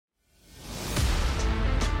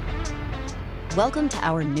Welcome to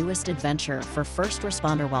our newest adventure for first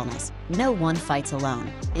responder wellness. No one fights alone.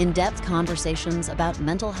 In-depth conversations about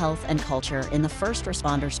mental health and culture in the first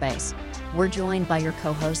responder space. We're joined by your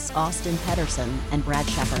co-hosts Austin Pedersen and Brad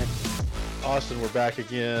Shepard. Austin, we're back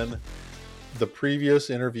again. The previous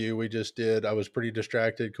interview we just did, I was pretty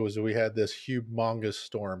distracted because we had this humongous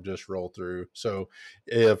storm just roll through. So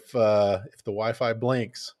if the Wi-Fi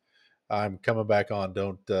blinks, I'm coming back on.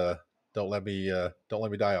 Don't let me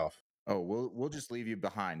die off. Oh, we'll just leave you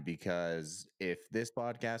behind, because if this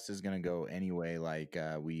podcast is going to go anyway, like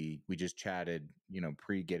we just chatted,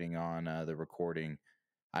 pre getting on the recording,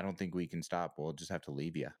 I don't think we can stop. We'll just have to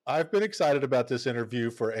leave you. I've been excited about this interview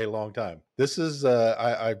for a long time. This is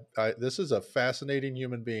this is a fascinating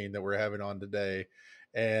human being that we're having on today.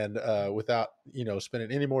 And without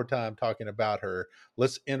spending any more time talking about her,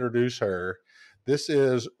 let's introduce her. This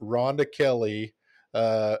is Rhonda Kelly,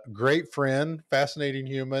 great friend, fascinating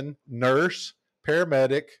human, nurse,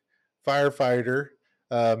 paramedic, firefighter,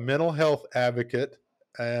 mental health advocate,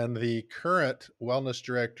 and the current wellness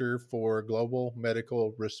director for Global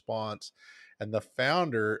Medical Response and the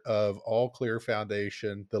founder of All Clear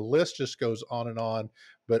Foundation. The list just goes on,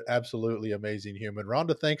 but absolutely amazing human.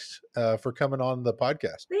 Rhonda, thanks for coming on the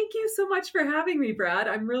podcast. Thank you so much for having me, Brad.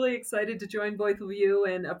 I'm really excited to join both of you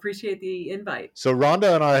and appreciate the invite. So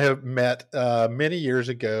Rhonda and I have met many years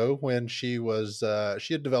ago when she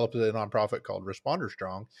had developed a nonprofit called Responder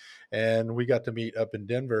Strong, and we got to meet up in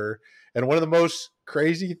Denver. And one of the most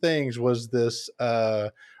crazy things was this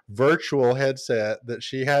virtual headset that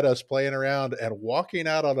she had us playing around and walking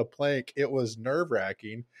out on a plank. It was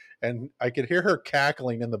nerve-wracking, and I could hear her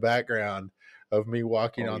cackling in the background of me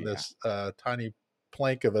walking on this tiny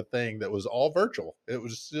plank of a thing that was all virtual. It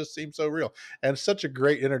was just seemed so real, and such a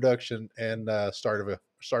great introduction and start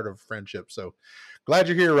of friendship. So glad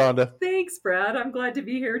you're here, Rhonda. Thanks, Brad. I'm glad to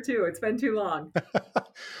be here too. It's been too long.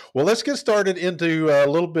 Well, let's get started into a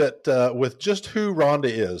little bit with just who Rhonda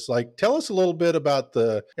is. Like, tell us a little bit about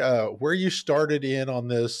the where you started in on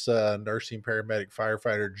this nursing, paramedic,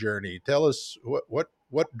 firefighter journey. Tell us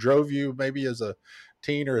what drove you, maybe as a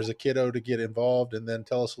teen or as a kiddo, to get involved, and then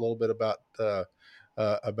tell us a little bit about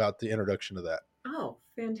the introduction of that. Oh,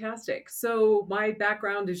 fantastic. So my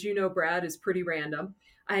background, as you know, Brad, is pretty random.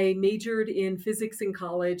 I majored in physics in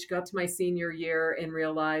college, got to my senior year and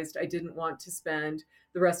realized I didn't want to spend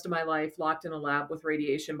the rest of my life locked in a lab with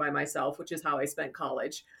radiation by myself, which is how I spent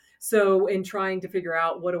college. So in trying to figure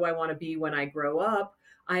out what do I want to be when I grow up,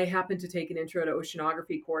 I happened to take an intro to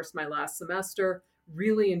oceanography course my last semester,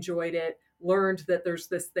 really enjoyed it. Learned that there's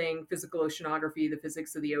this thing, physical oceanography, the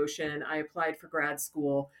physics of the ocean. I applied for grad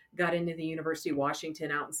school, got into the University of Washington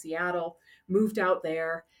out in Seattle, moved out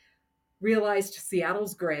there, realized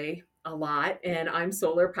Seattle's gray a lot, and I'm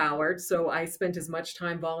solar powered. So I spent as much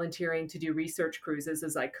time volunteering to do research cruises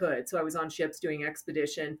as I could. So I was on ships doing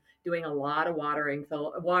expedition, doing a lot of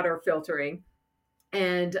water filtering.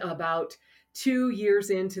 And about 2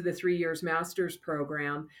 years into the 3 years master's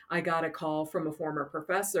program, I got a call from a former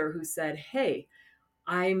professor who said, "Hey,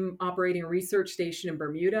 I'm operating a research station in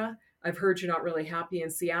Bermuda. I've heard you're not really happy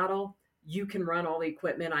in Seattle. You can run all the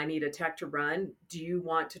equipment I need a tech to run. Do you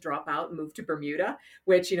want to drop out and move to Bermuda?"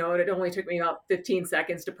 Which, it only took me about 15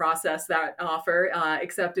 seconds to process that offer.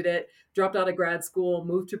 Accepted it, dropped out of grad school,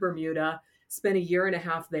 moved to Bermuda, spent a year and a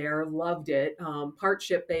half there, loved it. Part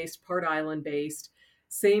ship-based, part island-based.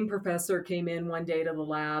 Same professor came in one day to the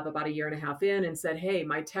lab about a year and a half in and said, "Hey,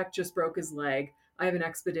 my tech just broke his leg. I have an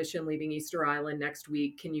expedition leaving Easter Island next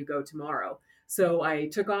week. Can you go tomorrow?" So I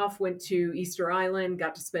took off, went to Easter Island,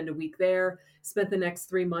 got to spend a week there, spent the next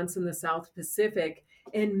 3 months in the South Pacific,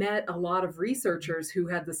 and met a lot of researchers who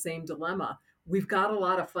had the same dilemma. We've got a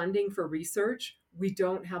lot of funding for research. We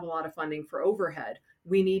don't have a lot of funding for overhead.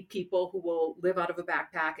 We need people who will live out of a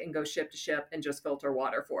backpack and go ship to ship and just filter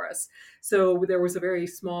water for us. So there was a very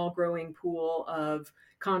small growing pool of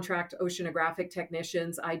contract oceanographic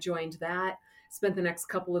technicians. I joined that, spent the next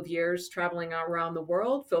couple of years traveling around the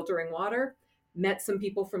world, filtering water, met some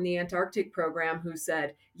people from the Antarctic program who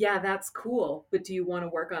said, "Yeah, that's cool, but do you want to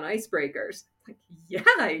work on icebreakers?" Like, yeah,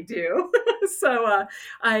 I do. So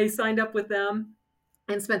I signed up with them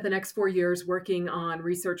and spent the next 4 years working on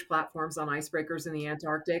research platforms on icebreakers in the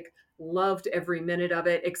Antarctic. Loved every minute of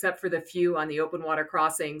it, except for the few on the open water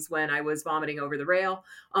crossings when I was vomiting over the rail.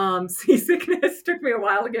 Seasickness took me a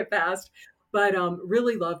while to get past, but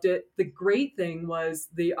really loved it. The great thing was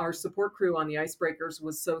our support crew on the icebreakers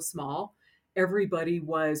was so small. Everybody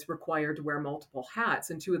was required to wear multiple hats.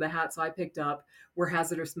 And two of the hats I picked up were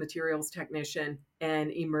hazardous materials technician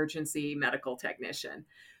and emergency medical technician.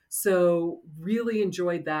 So really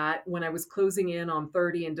enjoyed that. When I was closing in on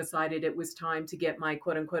 30 and decided it was time to get my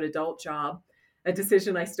quote unquote adult job, a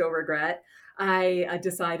decision I still regret, I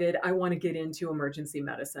decided I want to get into emergency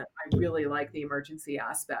medicine. I really like the emergency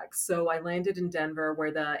aspects. So I landed in Denver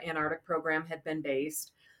where the Antarctic program had been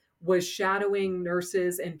based, was shadowing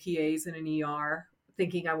nurses and PAs in an ER,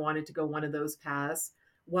 thinking I wanted to go one of those paths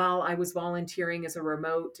while I was volunteering as a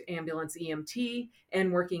remote ambulance EMT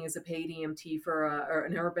and working as a paid EMT for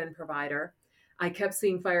an urban provider. I kept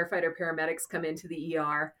seeing firefighter paramedics come into the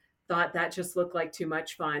ER, thought that just looked like too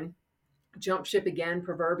much fun. Jumped ship again,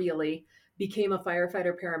 proverbially, became a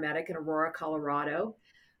firefighter paramedic in Aurora, Colorado.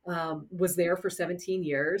 Was there for 17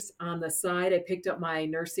 years. On the side, I picked up my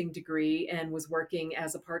nursing degree and was working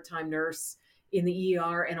as a part time nurse in the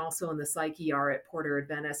ER and also in the psych ER at Porter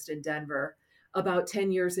Adventist in Denver. About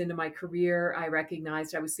 10 years into my career, I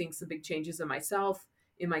recognized I was seeing some big changes in myself,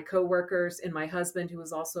 in my coworkers, in my husband, who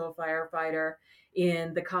was also a firefighter,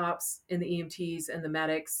 in the cops, in the EMTs, and the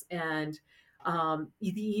medics, and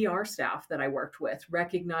the ER staff that I worked with,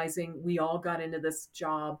 recognizing we all got into this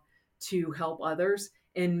job to help others.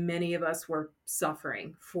 And many of us were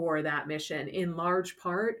suffering for that mission in large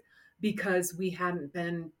part because we hadn't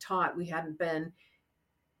been taught, we hadn't been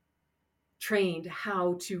trained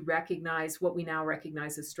how to recognize what we now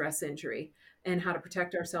recognize as stress injury and how to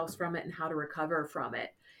protect ourselves from it and how to recover from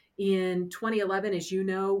it. In 2011, as you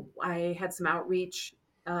know, I had some outreach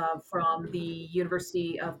from the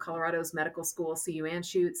University of Colorado's Medical School, CU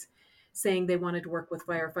Anschutz, saying they wanted to work with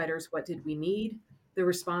firefighters. What did we need? The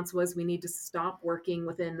response was we need to stop working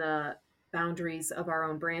within the boundaries of our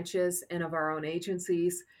own branches and of our own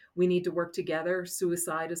agencies. We need to work together.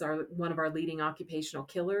 Suicide is one of our leading occupational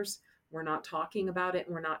killers. We're not talking about it,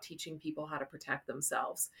 and we're not teaching people how to protect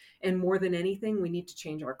themselves. And more than anything, we need to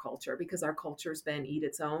change our culture because our culture's been eat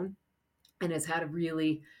its own and has had a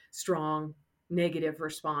really strong negative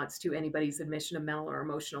response to anybody's admission of mental or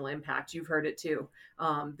emotional impact. You've heard it too.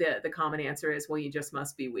 The common answer is, well, you just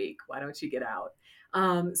must be weak. Why don't you get out?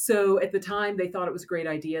 So at the time, they thought it was a great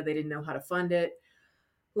idea. They didn't know how to fund it.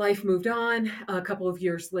 Life moved on. A couple of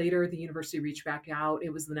years later, the university reached back out.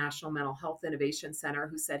 It was the National Mental Health Innovation Center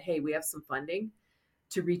who said, hey, we have some funding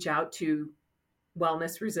to reach out to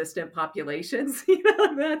wellness resistant populations.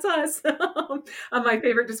 That's us. My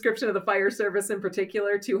favorite description of the fire service in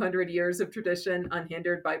particular, 200 years of tradition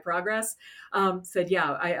unhindered by progress, said,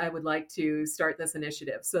 yeah, I would like to start this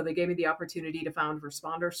initiative. So they gave me the opportunity to found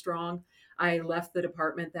Responder Strong. I left the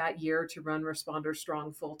department that year to run Responder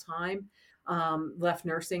Strong full time. Left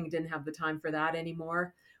nursing, didn't have the time for that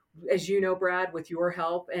anymore. As you know, Brad, with your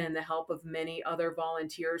help and the help of many other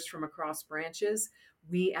volunteers from across branches,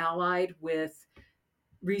 we allied with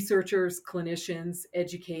researchers, clinicians,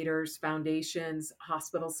 educators, foundations,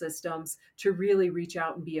 hospital systems to really reach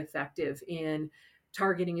out and be effective in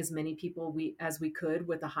targeting as many people as we could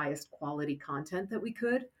with the highest quality content that we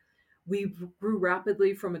could. We grew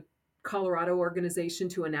rapidly from a Colorado organization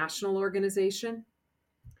to a national organization.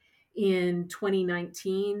 In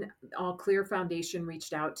 2019, All Clear Foundation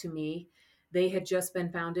reached out to me. They had just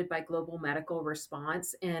been founded by Global Medical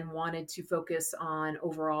Response and wanted to focus on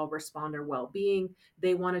overall responder well-being.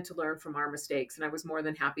 They wanted to learn from our mistakes, and I was more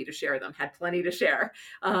than happy to share them. Had plenty to share.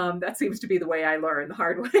 That seems to be the way I learn, the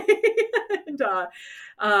hard way.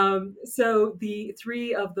 So the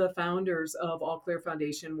three of the founders of All Clear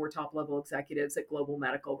Foundation were top-level executives at Global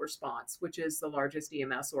Medical Response, which is the largest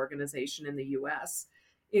EMS organization in the U.S.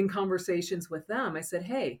 In conversations with them, I said,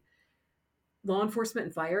 hey, law enforcement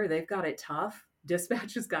and fire, they've got it tough.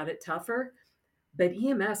 Dispatch has got it tougher. But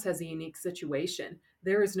EMS has a unique situation.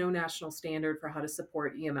 There is no national standard for how to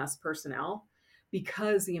support EMS personnel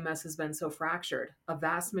because EMS has been so fractured. A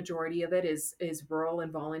vast majority of it is rural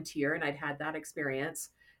and volunteer, and I'd had that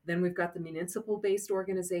experience. Then we've got the municipal-based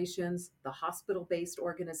organizations, the hospital-based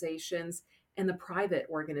organizations, and the private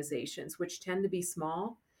organizations, which tend to be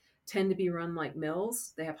small, tend to be run like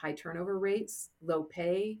mills. They have high turnover rates, low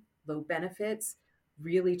pay, low benefits,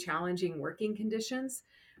 really challenging working conditions.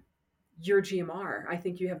 You're GMR. I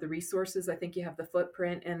think you have the resources. I think you have the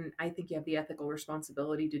footprint, and I think you have the ethical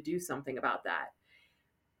responsibility to do something about that.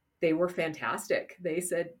 They were fantastic. They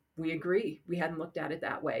said, we agree. We hadn't looked at it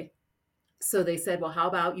that way. So they said, well, how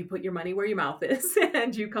about you put your money where your mouth is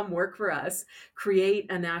and you come work for us, create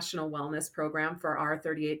a national wellness program for our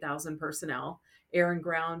 38,000 personnel, air and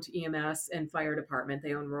ground, EMS, and fire department.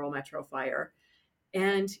 They own Rural Metro Fire.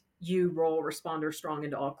 And you roll Responder Strong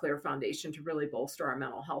into All Clear Foundation to really bolster our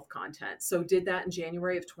mental health content. So did that in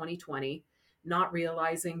January of 2020, not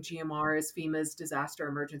realizing GMR is FEMA's disaster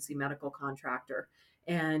emergency medical contractor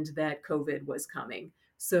and that COVID was coming.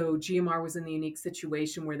 So GMR was in the unique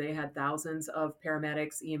situation where they had thousands of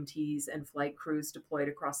paramedics, EMTs, and flight crews deployed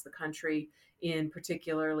across the country in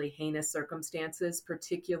particularly heinous circumstances,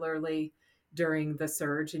 particularly during the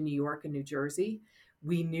surge in New York and New Jersey.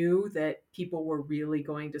 We knew that people were really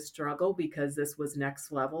going to struggle because this was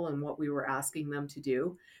next level and what we were asking them to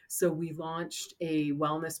do. So we launched a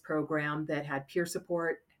wellness program that had peer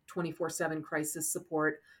support, 24/7 crisis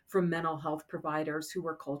support from mental health providers who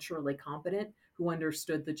were culturally competent, who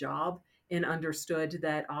understood the job and understood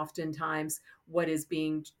that oftentimes what is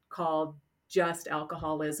being called just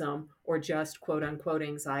alcoholism or just quote unquote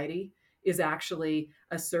anxiety is actually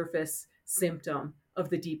a surface symptom of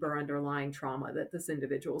the deeper underlying trauma that this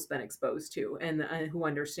individual's been exposed to, and who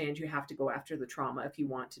understands you have to go after the trauma if you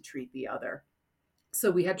want to treat the other. So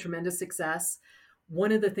we had tremendous success.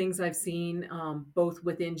 One of the things I've seen, both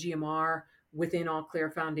within GMR, within All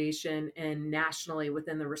Clear Foundation, and nationally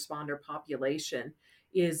within the responder population,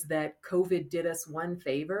 is that COVID did us one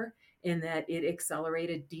favor in that it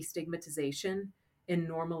accelerated destigmatization and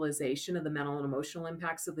normalization of the mental and emotional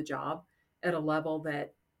impacts of the job at a level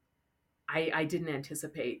that I didn't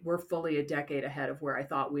anticipate. We're fully a decade ahead of where I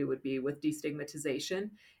thought we would be with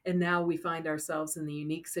destigmatization. And now we find ourselves in the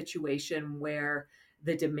unique situation where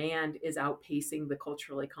the demand is outpacing the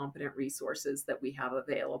culturally competent resources that we have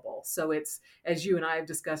available. So it's, as you and I have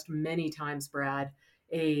discussed many times, Brad,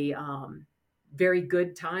 a very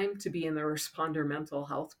good time to be in the responder mental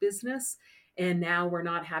health business. And now we're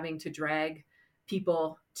not having to drag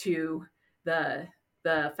people to the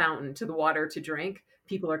fountain, to the water to drink.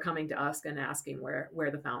 People are coming to us and asking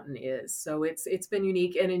where the fountain is. So it's been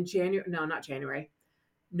unique. And in January, no, not January,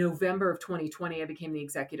 November of 2020, I became the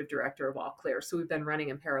executive director of All Clear. So we've been running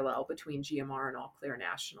in parallel between GMR and All Clear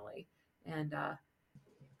nationally, and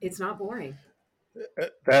it's not boring.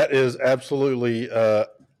 That is absolutely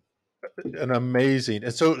an amazing.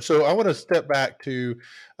 And so I want to step back to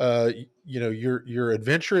your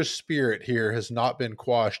adventurous spirit here has not been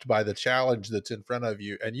quashed by the challenge that's in front of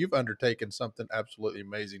you, and you've undertaken something absolutely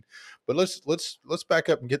amazing. But let's back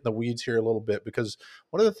up and get in the weeds here a little bit, because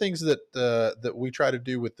one of the things that we try to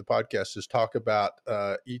do with the podcast is talk about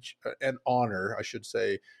each and honor, I should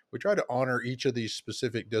say, we try to honor each of these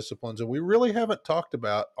specific disciplines. And we really haven't talked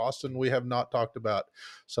about, Austin, we have not talked about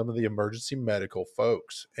some of the emergency medical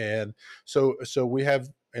folks. And so we have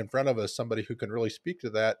in front of us somebody who can really speak to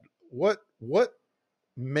that. What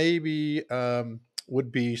maybe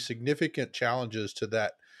would be significant challenges to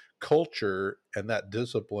that culture and that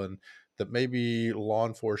discipline that maybe law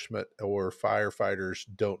enforcement or firefighters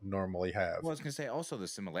don't normally have? Well, I was going to say also the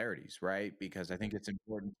similarities, right? Because I think it's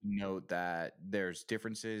important to note that there's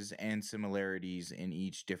differences and similarities in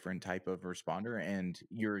each different type of responder. And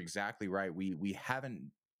you're exactly right. We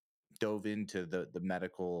haven't dove into the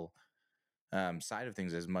medical side of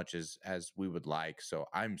things as much as we would like. So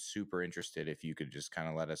I'm super interested if you could just kind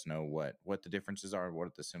of let us know what the differences are and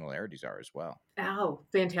what the similarities are as well. Oh,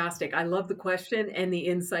 fantastic. I love the question and the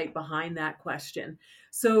insight behind that question.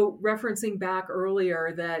 So, referencing back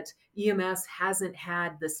earlier that EMS hasn't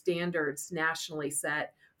had the standards nationally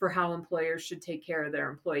set for how employers should take care of their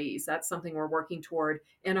employees. That's something we're working toward.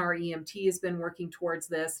 NREMT has been working towards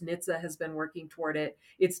this. NHTSA has been working toward it.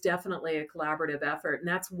 It's definitely a collaborative effort. And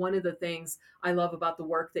that's one of the things I love about the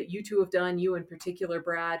work that you two have done, you in particular,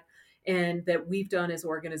 Brad, and that we've done as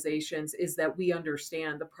organizations, is that we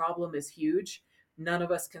understand the problem is huge. None of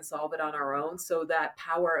us can solve it on our own. So that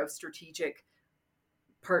power of strategic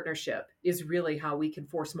partnership is really how we can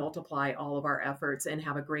force multiply all of our efforts and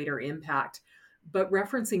have a greater impact. But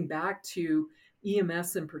referencing back to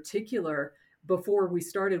EMS in particular, before we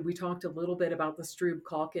started, we talked a little bit about the Strube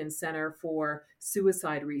Calkins Center for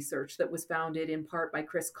Suicide Research that was founded in part by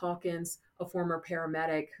Chris Calkins, a former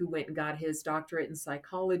paramedic who went and got his doctorate in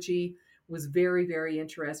psychology, was very, very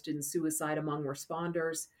interested in suicide among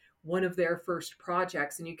responders. One of their first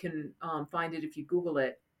projects, and you can find it if you Google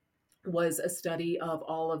it, was a study of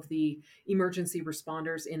all of the emergency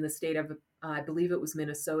responders in the state of, I believe it was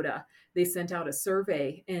Minnesota. They sent out a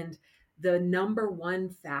survey, and the number one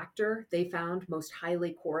factor they found most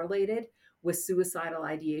highly correlated with suicidal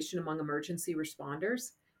ideation among emergency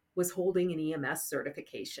responders was holding an EMS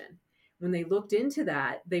certification. When they looked into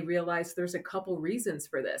that, they realized there's a couple reasons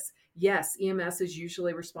for this. Yes, EMS is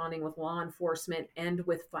usually responding with law enforcement and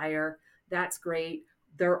with fire. That's great.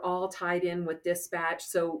 They're all tied in with dispatch.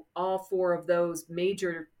 So all four of those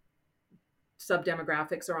major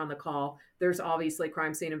subdemographics are on the call. There's obviously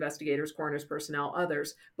crime scene investigators, coroners personnel,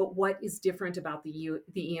 others. But what is different about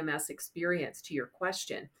the EMS experience, to your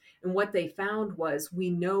question? And what they found was, we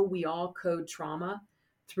know we all code trauma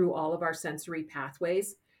through all of our sensory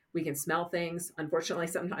pathways. We can smell things. Unfortunately,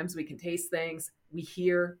 sometimes we can taste things. We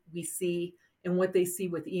hear, we see. And what they see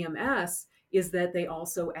with EMS is that they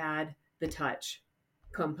also add the touch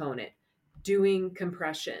component, doing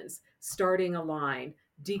compressions, starting a line,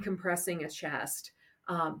 decompressing a chest.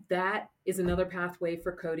 That is another pathway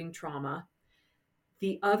for coding trauma.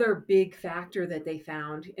 The other big factor that they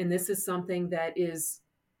found, and this is something that is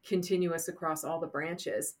continuous across all the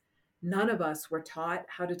branches, none of us were taught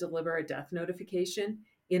how to deliver a death notification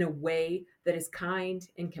in a way that is kind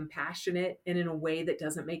and compassionate and in a way that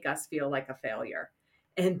doesn't make us feel like a failure.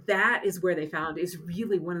 And that is where they found is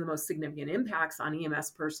really one of the most significant impacts on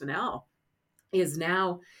EMS personnel is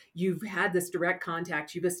now you've had this direct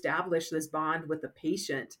contact, you've established this bond with the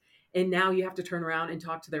patient, and now you have to turn around and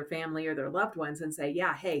talk to their family or their loved ones and say,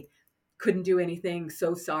 yeah, hey, couldn't do anything,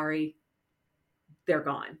 so sorry, they're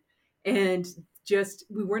gone. And just,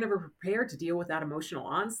 we weren't ever prepared to deal with that emotional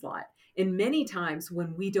onslaught. And many times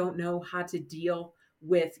when we don't know how to deal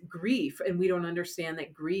with grief and we don't understand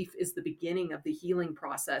that grief is the beginning of the healing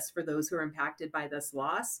process for those who are impacted by this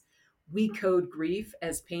loss, we code grief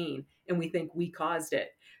as pain and we think we caused it.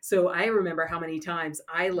 So I remember how many times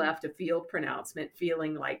I left a field pronouncement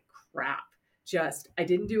feeling like crap. Just, I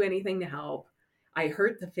didn't do anything to help. I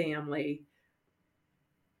hurt the family.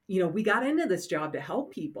 We got into this job to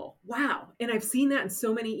help people. Wow. And I've seen that in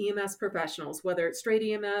so many EMS professionals, whether it's straight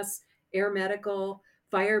EMS, air medical,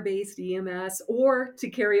 fire-based EMS, or to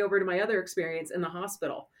carry over to my other experience in the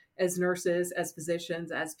hospital as nurses, as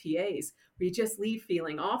physicians, as PAs, where you just leave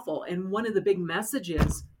feeling awful. And one of the big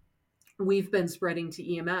messages we've been spreading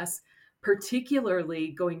to EMS, particularly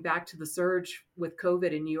going back to the surge with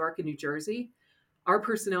COVID in New York and New Jersey, our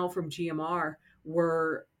personnel from GMR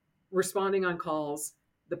were responding on calls.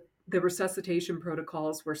 The resuscitation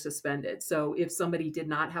protocols were suspended. So if somebody did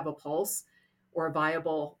not have a pulse or a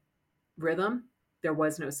viable rhythm, there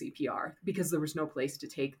was no CPR because there was no place to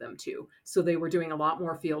take them to. So they were doing a lot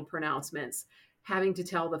more field pronouncements, having to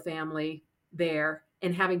tell the family there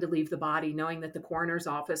and having to leave the body, knowing that the coroner's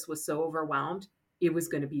office was so overwhelmed, it was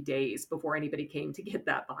going to be days before anybody came to get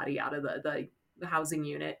that body out of the housing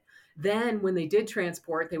unit. Then when they did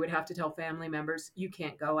transport, they would have to tell family members, you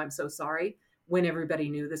can't go, I'm so sorry, when everybody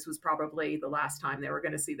knew this was probably the last time they were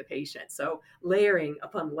going to see the patient. So layering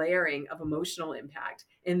upon layering of emotional impact.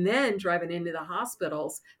 And then driving into the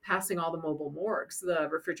hospitals, passing all the mobile morgues, the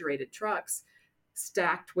refrigerated trucks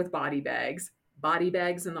stacked with body bags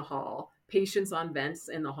in the hall, patients on vents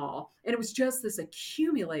in the hall. And it was just this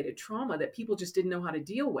accumulated trauma that people just didn't know how to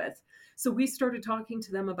deal with. So we started talking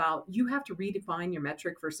to them about, you have to redefine your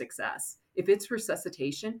metric for success. If it's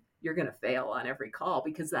resuscitation, you're going to fail on every call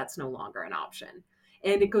because that's no longer an option.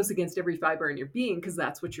 And it goes against every fiber in your being because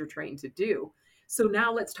that's what you're trained to do. So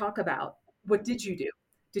now let's talk about, what did you do?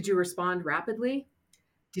 Did you respond rapidly?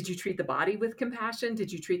 Did you treat the body with compassion?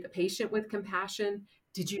 Did you treat the patient with compassion?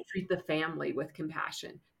 Did you treat the family with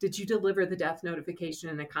compassion? Did you deliver the death notification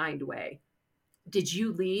in a kind way? Did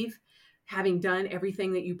you leave having done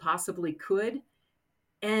everything that you possibly could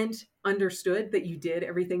and understood that you did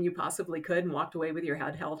everything you possibly could and walked away with your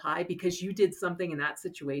head held high because you did something in that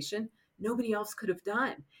situation nobody else could have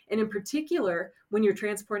done? And in particular, when you're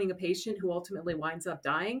transporting a patient who ultimately winds up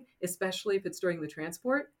dying, especially if it's during the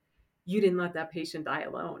transport, you didn't let that patient die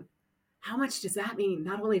alone. How much does that mean,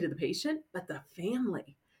 not only to the patient, but the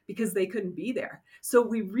family, because they couldn't be there? So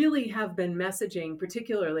we really have been messaging,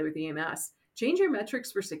 particularly with EMS, change your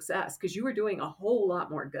metrics for success because you are doing a whole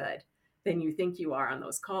lot more good than you think you are on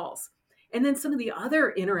those calls. And then some of the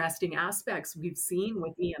other interesting aspects we've seen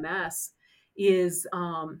with EMS is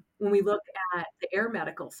when we look at the air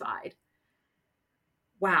medical side.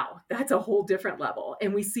 Wow, that's a whole different level.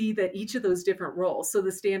 And we see that each of those different roles. So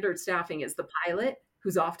the standard staffing is the pilot,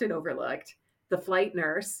 who's often overlooked, the flight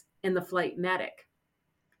nurse, and the flight medic.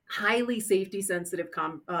 Highly safety sensitive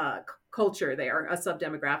culture there, a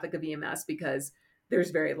subdemographic of EMS, because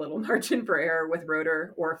there's very little margin for error with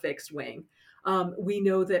rotor or fixed wing. We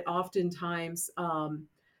know that oftentimes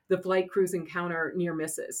the flight crews encounter near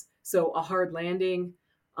misses. So a hard landing,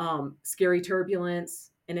 scary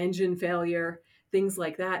turbulence, an engine failure, things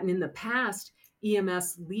like that. And in the past,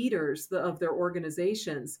 EMS leaders of their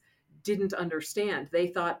organizations didn't understand. They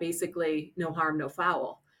thought basically no harm, no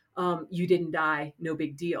foul. You didn't die, no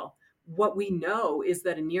big deal. What we know is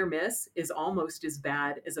that a near miss is almost as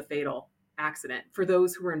bad as a fatal accident. For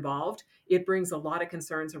those who are involved, it brings a lot of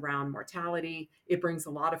concerns around mortality. It brings a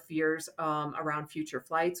lot of fears around future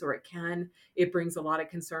flights, or it can. It brings a lot of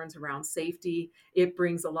concerns around safety. It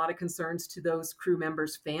brings a lot of concerns to those crew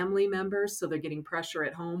members' family members. So they're getting pressure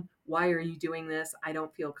at home. Why are you doing this? I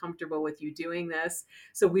don't feel comfortable with you doing this.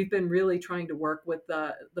 So we've been really trying to work with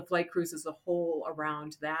the flight crews as a whole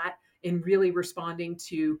around that, and really responding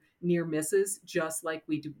to near misses just like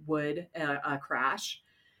we would a crash.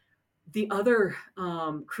 The other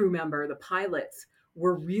crew member, the pilots,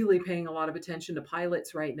 we're really paying a lot of attention to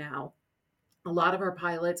pilots right now. A lot of our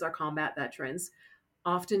pilots are combat veterans.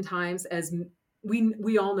 Oftentimes, as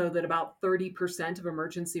we all know that about 30% of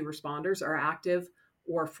emergency responders are active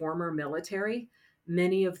or former military,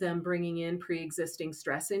 many of them bringing in pre-existing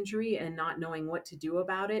stress injury and not knowing what to do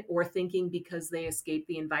about it, or thinking because they escaped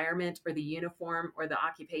the environment or the uniform or the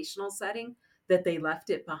occupational setting that they left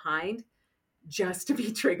it behind, just to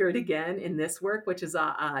be triggered again in this work, which is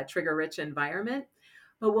a trigger rich environment.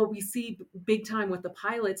 But what we see big time with the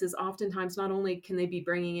pilots is oftentimes not only can they be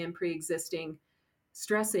bringing in pre-existing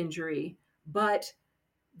stress injury, but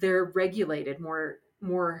they're regulated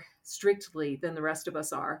more strictly than the rest of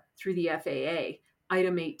us are through the FAA.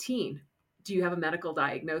 Item 18, do you have a medical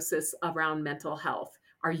diagnosis around mental health?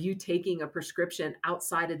 Are you taking a prescription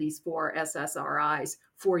outside of these 4 SSRIs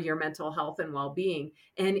for your mental health and well-being?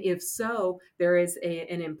 And if so, there is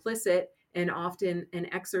an implicit and often an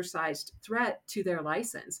exercised threat to their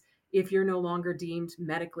license. If you're no longer deemed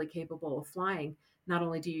medically capable of flying, not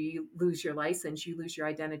only do you lose your license, you lose your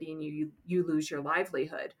identity and you lose your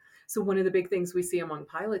livelihood. So one of the big things we see among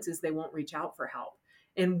pilots is they won't reach out for help.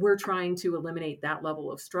 And we're trying to eliminate that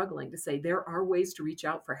level of struggling, to say there are ways to reach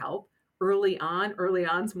out for help early on. Early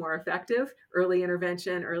on's more effective. Early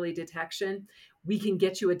intervention, early detection. We can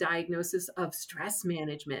get you a diagnosis of stress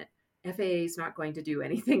management. FAA is not going to do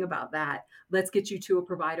anything about that. Let's get you to a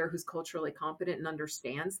provider who's culturally competent and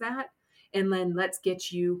understands that. And then let's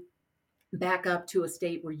get you back up to a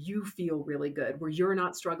state where you feel really good, where you're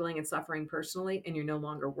not struggling and suffering personally, and you're no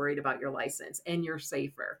longer worried about your license, and you're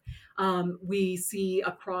safer. We see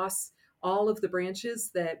across all of the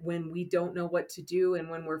branches that when we don't know what to do and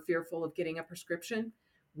when we're fearful of getting a prescription,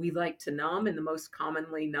 we like to numb, and the most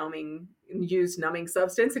commonly used numbing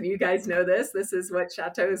substance, and you guys know this is what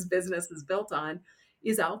Chateau's business is built on,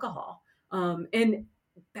 is alcohol. And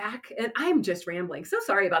I'm just rambling. So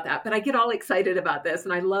sorry about that, but I get all excited about this,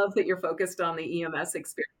 and I love that you're focused on the EMS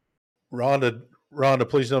experience. Rhonda,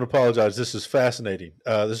 please don't apologize. This is fascinating.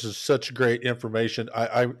 This is such great information.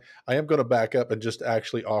 I am going to back up and just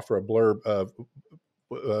actually offer a blurb of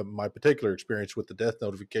my particular experience with the death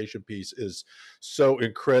notification piece is so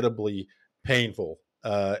incredibly painful.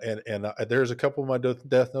 And there's a couple of my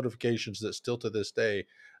death notifications that still to this day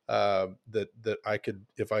that I could,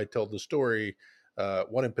 if I told the story,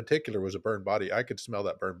 one in particular was a burned body. I could smell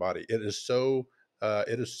that burned body. It is so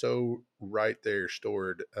right there,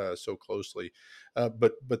 stored so closely.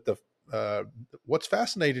 But the what's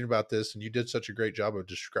fascinating about this, and you did such a great job of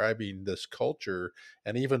describing this culture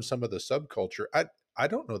and even some of the subculture. I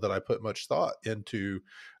don't know that I put much thought into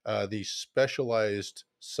these specialized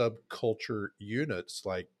subculture units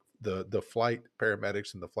like the flight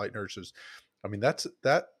paramedics and the flight nurses. I mean,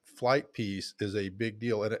 that flight piece is a big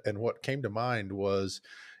deal. And what came to mind was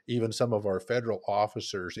even some of our federal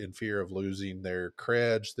officers in fear of losing their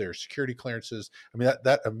creds, their security clearances. I mean,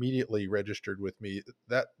 that immediately registered with me.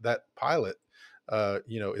 That pilot,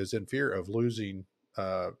 is in fear of losing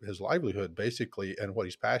his livelihood, basically, and what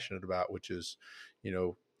he's passionate about, which is,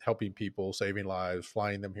 helping people, saving lives,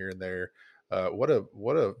 flying them here and there. What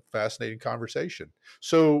a fascinating conversation.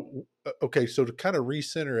 So, okay, so to kind of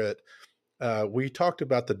recenter it, we talked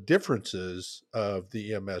about the differences of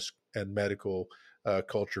the EMS and medical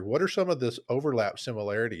culture. What are some of this overlap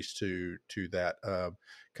similarities to that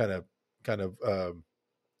kind of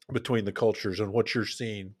between the cultures, and what you're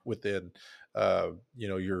seeing within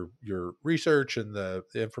your research and the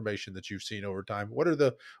information that you've seen over time? What are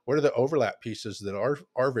the overlap pieces that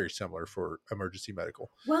are very similar for emergency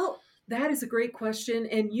medical? Well, that is a great question.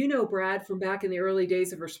 And Brad, from back in the early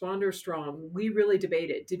days of Responder Strong, we really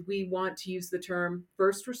debated, did we want to use the term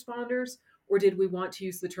first responders, or did we want to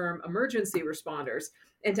use the term emergency responders?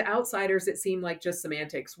 And to outsiders, it seemed like just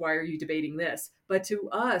semantics. Why are you debating this? But to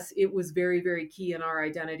us, it was very, very key in our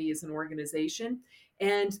identity as an organization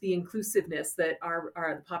and the inclusiveness that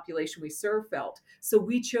the population we serve felt. So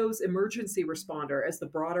we chose emergency responder as the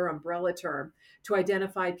broader umbrella term to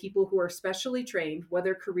identify people who are specially trained,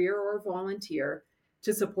 whether career or volunteer,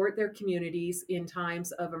 to support their communities in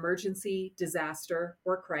times of emergency, disaster,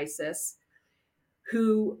 or crisis.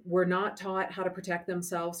 who were not taught how to protect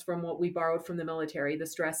themselves from what we borrowed from the military, the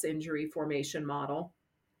stress injury formation model,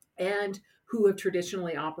 and who have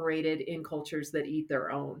traditionally operated in cultures that eat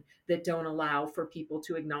their own, that don't allow for people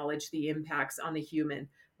to acknowledge the impacts on the human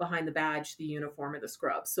behind the badge, the uniform, or the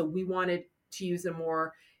scrub. So we wanted to use a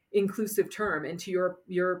more inclusive term. And to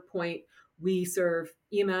your point, we serve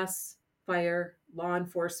EMS, fire, law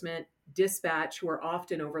enforcement, dispatch, who are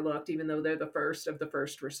often overlooked, even though they're the first of the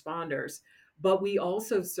first responders. But we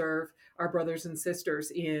also serve our brothers and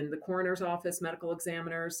sisters in the coroner's office, medical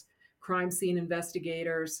examiners, crime scene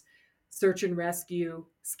investigators, search and rescue,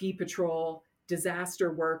 ski patrol,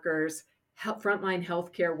 disaster workers, frontline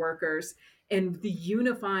healthcare workers, and the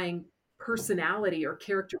unifying personality or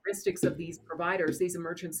characteristics of these providers, these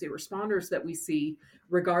emergency responders that we see,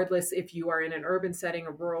 regardless if you are in an urban setting,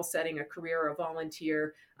 a rural setting, a career, a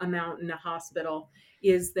volunteer, a mountain, a hospital,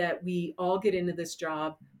 is that we all get into this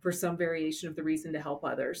job for some variation of the reason to help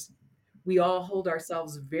others. We all hold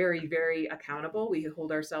ourselves very, very accountable. We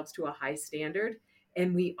hold ourselves to a high standard.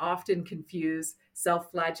 And we often confuse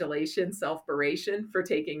self flagellation, self beration for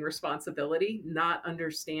taking responsibility, not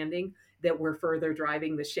understanding that we're further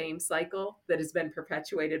driving the shame cycle that has been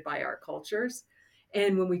perpetuated by our cultures.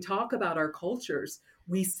 And when we talk about our cultures,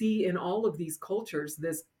 we see in all of these cultures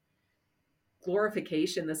this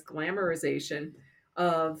glorification, this glamorization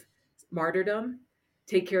of martyrdom.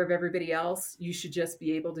 Take care of everybody else. You should just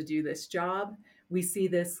be able to do this job. We see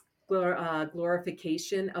this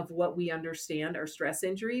glorification of what we understand are stress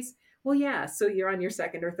injuries. Well, yeah, so you're on your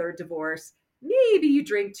second or third divorce. Maybe you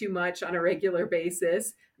drink too much on a regular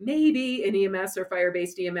basis. Maybe in EMS or fire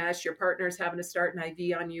based EMS, your partner's having to start an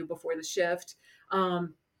IV on you before the shift.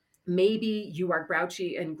 Maybe you are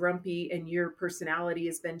grouchy and grumpy and your personality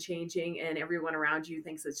has been changing and everyone around you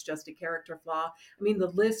thinks it's just a character flaw. I mean,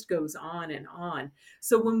 the list goes on and on.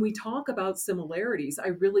 So when we talk about similarities, I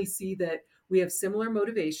really see that we have similar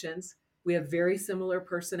motivations, we have very similar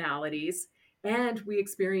personalities, and we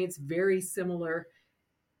experience very similar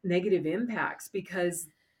negative impacts because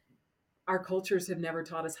our cultures have never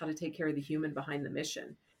taught us how to take care of the human behind the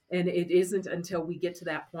mission. And it isn't until we get to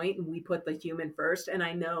that point and we put the human first. And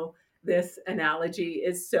I know this analogy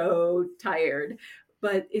is so tired,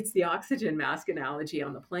 but it's the oxygen mask analogy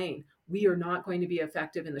on the plane. We are not going to be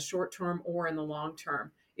effective in the short term or in the long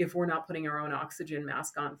term if we're not putting our own oxygen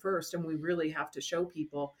mask on first. And we really have to show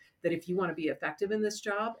people that if you want to be effective in this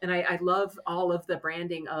job, and I love all of the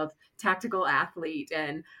branding of tactical athlete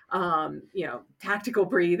and tactical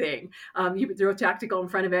breathing. You throw tactical in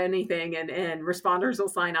front of anything and responders will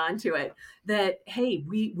sign on to it. That, hey,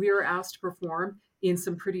 we are asked to perform in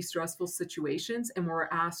some pretty stressful situations and we're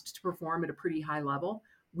asked to perform at a pretty high level.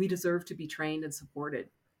 We deserve to be trained and supported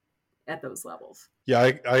at those levels.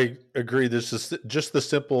 Yeah, I agree. This is just the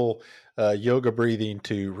simple yoga breathing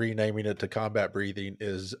to renaming it to combat breathing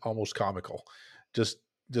is almost comical. Just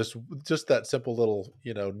just just that simple little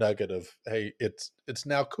nugget of, hey, it's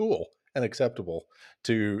now cool and acceptable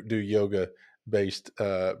to do yoga based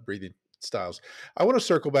breathing styles. I want to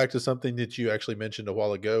circle back to something that you actually mentioned a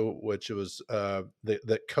while ago, which was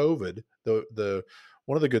that COVID, the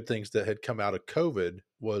one of the good things that had come out of COVID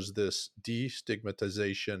was this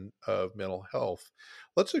destigmatization of mental health.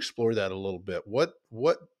 Let's explore that a little bit. What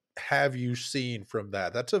have you seen from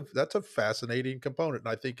that? That's a fascinating component,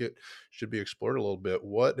 and I think it should be explored a little bit.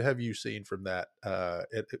 What have you seen from that?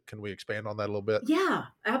 Can we expand on that a little bit? Yeah,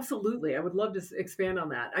 absolutely. I would love to expand on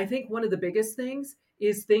that. I think one of the biggest things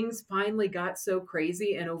is things finally got so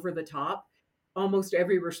crazy and over the top. Almost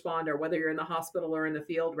every responder, whether you're in the hospital or in the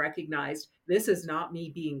field, recognized this is not me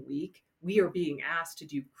being weak. We are being asked to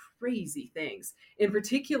do crazy things. In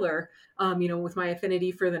particular, with my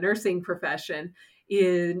affinity for the nursing profession,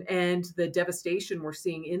 and the devastation we're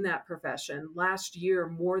seeing in that profession. Last year,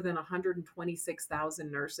 more than 126,000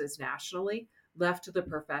 nurses nationally left the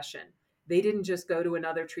profession. They didn't just go to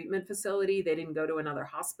another treatment facility, they didn't go to another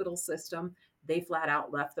hospital system. They flat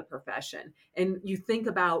out left the profession. And you think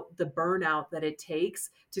about the burnout that it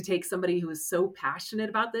takes to take somebody who is so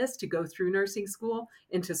passionate about this to go through nursing school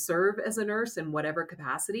and to serve as a nurse in whatever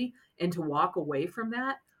capacity and to walk away from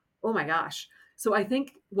that. Oh my gosh. So I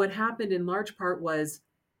think what happened in large part was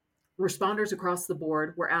responders across the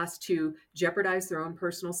board were asked to jeopardize their own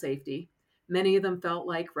personal safety. Many of them felt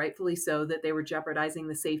like, rightfully so, that they were jeopardizing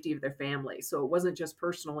the safety of their family. So it wasn't just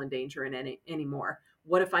personal endanger anymore.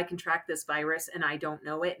 What if I contract this virus and I don't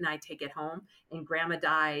know it and I take it home and grandma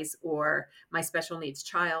dies or my special needs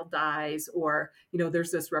child dies or,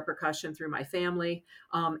 there's this repercussion through my family,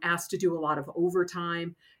 asked to do a lot of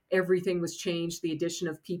overtime. Everything was changed. The addition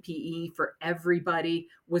of PPE for everybody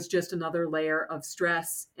was just another layer of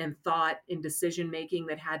stress and thought and decision making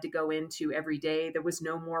that had to go into every day. There was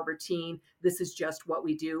no more routine. This is just what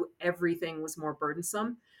we do. Everything was more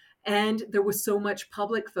burdensome. And there was so much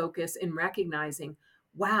public focus in recognizing,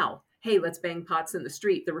 wow, hey, let's bang pots in the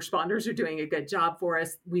street. The responders are doing a good job for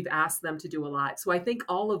us. We've asked them to do a lot. So I think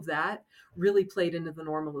all of that really played into the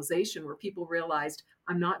normalization where people realized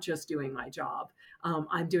I'm not just doing my job.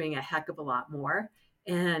 I'm doing a heck of a lot more.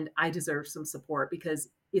 And I deserve some support because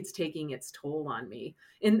it's taking its toll on me.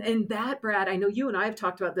 And that, Brad, I know you and I have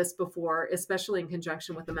talked about this before, especially in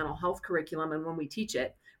conjunction with the mental health curriculum and when we teach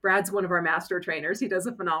it. Brad's one of our master trainers. He does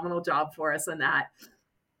a phenomenal job for us in that.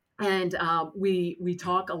 And we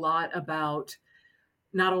talk a lot about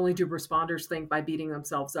not only do responders think by beating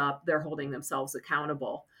themselves up, they're holding themselves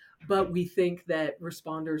accountable, but we think that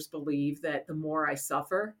responders believe that the more I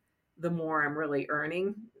suffer, the more I'm really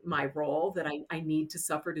earning my role, that I need to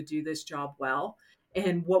suffer to do this job well.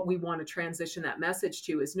 And what we want to transition that message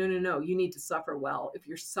to is no, no, no, you need to suffer well. If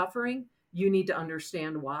you're suffering, you need to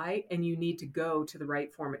understand why, and you need to go to the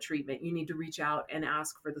right form of treatment. You need to reach out and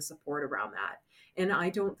ask for the support around that. And I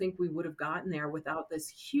don't think we would have gotten there without this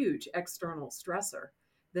huge external stressor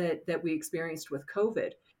that we experienced with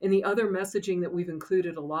COVID. And the other messaging that we've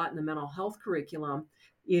included a lot in the mental health curriculum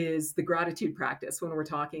is the gratitude practice when we're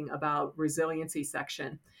talking about resiliency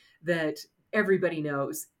section, that everybody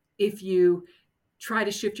knows if you try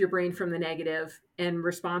to shift your brain from the negative, and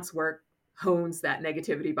response work hones that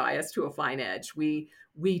negativity bias to a fine edge.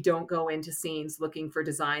 We don't go into scenes looking for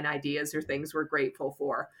design ideas or things we're grateful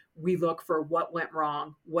for. We look for what went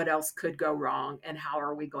wrong, what else could go wrong, and how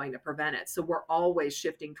are we going to prevent it. So we're always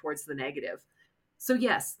shifting towards the negative. So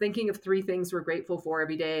yes, thinking of 3 things we're grateful for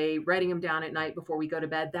every day, writing them down at night before we go to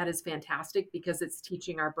bed, that is fantastic because it's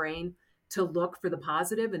teaching our brain to look for the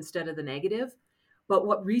positive instead of the negative. But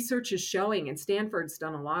what research is showing, and Stanford's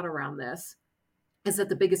done a lot around this, is that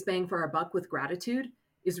the biggest bang for our buck with gratitude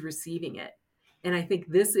is receiving it. And I think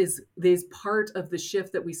this is part of the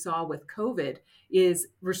shift that we saw with COVID is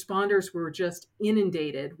responders were just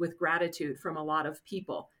inundated with gratitude from a lot of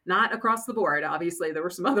people, not across the board. Obviously, there were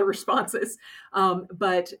some other responses,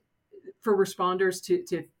 but for responders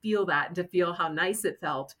to feel that and to feel how nice it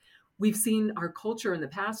felt. We've seen our culture in the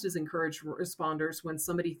past has encouraged responders when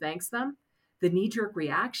somebody thanks them, the knee-jerk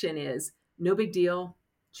reaction is no big deal,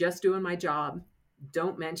 just doing my job,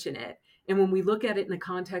 don't mention it. And when we look at it in the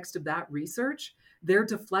context of that research, they're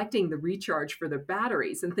deflecting the recharge for their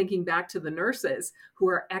batteries and thinking back to the nurses who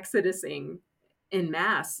are exodusing en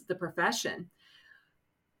masse the profession.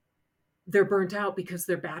 They're burnt out because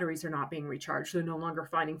their batteries are not being recharged. They're no longer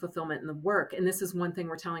finding fulfillment in the work. And this is one thing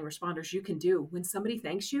we're telling responders you can do. When somebody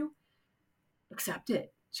thanks you, accept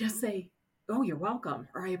it. Just say, oh, you're welcome,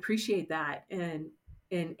 or I appreciate that. And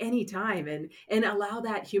any time and allow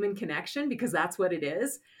that human connection, because that's what it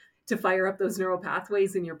is, to fire up those neural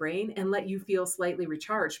pathways in your brain and let you feel slightly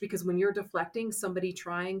recharged. Because when you're deflecting somebody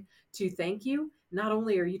trying to thank you, not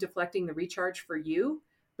only are you deflecting the recharge for you,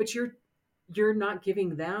 but you're not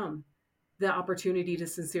giving them the opportunity to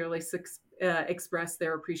sincerely express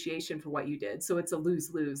their appreciation for what you did. So it's a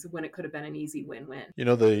lose-lose when it could have been an easy win-win. You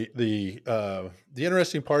know, the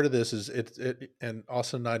interesting part of this is it and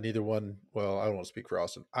Austin and I, neither one, well, I don't want to speak for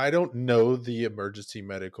Austin. I don't know the emergency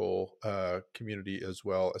medical community as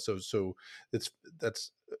well. So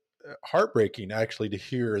that's heartbreaking actually to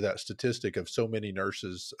hear that statistic of so many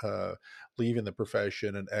nurses leaving the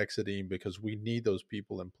profession and exiting, because we need those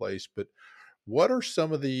people in place. But what are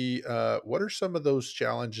some of those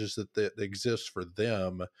challenges that exist for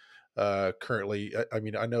them currently? I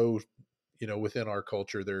mean, I know, within our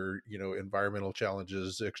culture, there are, environmental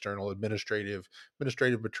challenges, external administrative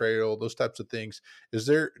betrayal, those types of things.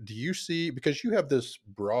 Do you see, because you have this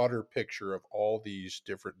broader picture of all these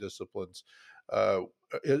different disciplines, uh,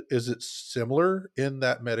 is it similar in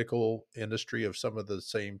that medical industry of some of the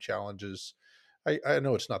same challenges? I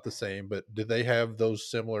know it's not the same, but do they have those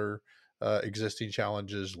similar existing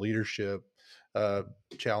challenges, leadership uh,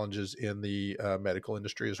 challenges in the medical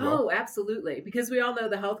industry as well? Oh, absolutely. Because we all know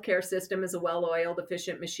the healthcare system is a well-oiled,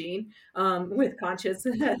 efficient machine with conscious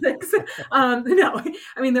ethics. No,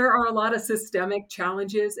 I mean, there are a lot of systemic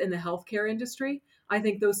challenges in the healthcare industry. I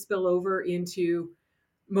think those spill over into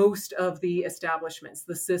most of the establishments,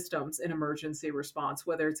 the systems in emergency response,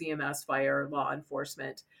 whether it's EMS, fire, law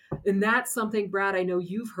enforcement. And that's something, Brad, I know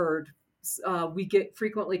you've heard. We get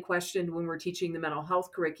frequently questioned when we're teaching the mental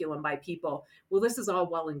health curriculum by people. Well, this is all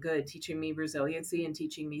well and good, teaching me resiliency and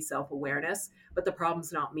teaching me self-awareness, but the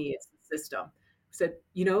problem's not me, it's the system. I said,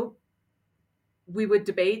 we would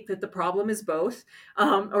debate that the problem is both,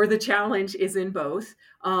 or the challenge is in both.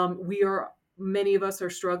 Many of us are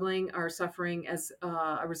struggling, are suffering as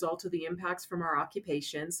a result of the impacts from our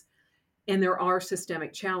occupations. And there are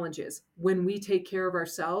systemic challenges. When we take care of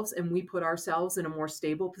ourselves and we put ourselves in a more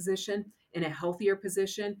stable position, in a healthier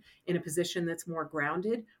position, in a position that's more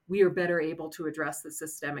grounded, we are better able to address the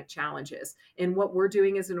systemic challenges. And what we're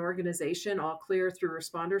doing as an organization, All Clear through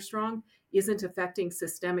Responder Strong, isn't affecting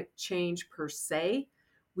systemic change per se.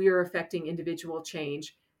 We are affecting individual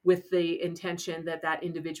change with the intention that that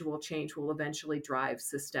individual change will eventually drive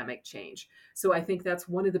systemic change. So I think that's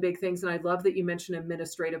one of the big things. And I love that you mentioned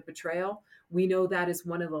administrative betrayal. We know that is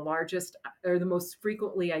one of the largest or the most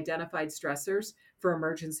frequently identified stressors for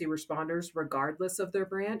emergency responders, regardless of their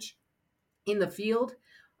branch. In the field,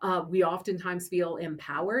 we oftentimes feel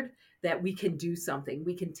empowered that we can do something,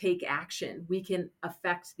 we can take action, we can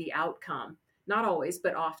affect the outcome. Not always,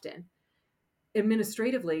 but often.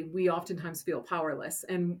 Administratively, we oftentimes feel powerless,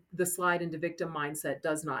 and the slide into victim mindset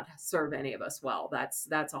does not serve any of us well.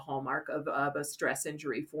 That's a hallmark of a stress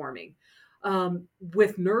injury forming.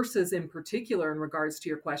 With nurses in particular, in regards to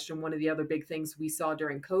your question, one of the other big things we saw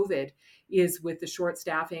during COVID is with the short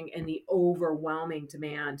staffing and the overwhelming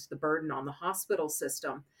demand, the burden on the hospital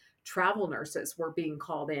system. Travel nurses were being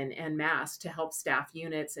called in en masse to help staff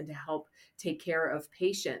units and to help take care of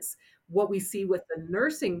patients. What we see with the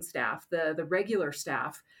nursing staff, the regular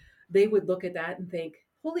staff, they would look at that and think,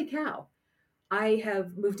 holy cow, I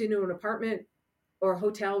have moved into an apartment or a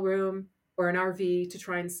hotel room or an RV to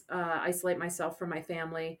try and isolate myself from my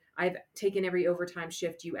family. I've taken every overtime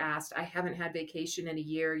shift you asked. I haven't had vacation in a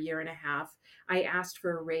year and a half. I asked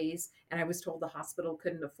for a raise and I was told the hospital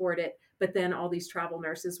couldn't afford it. But then all these travel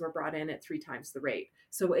nurses were brought in at 3 times the rate.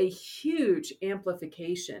 So a huge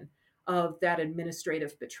amplification of that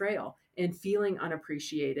administrative betrayal and feeling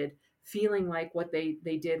unappreciated, feeling like what they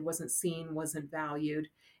did wasn't seen, wasn't valued,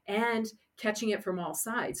 and catching it from all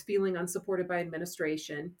sides, feeling unsupported by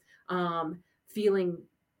administration, feeling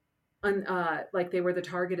like they were the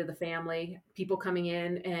target of the family, people coming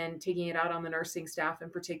in and taking it out on the nursing staff in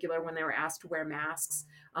particular when they were asked to wear masks,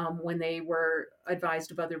 when they were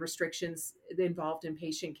advised of other restrictions involved in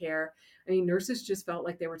patient care. I mean, nurses just felt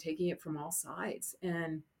like they were taking it from all sides.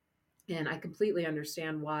 And I completely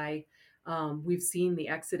understand why we've seen the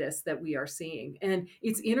exodus that we are seeing. And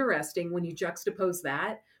it's interesting when you juxtapose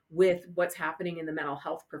that with what's happening in the mental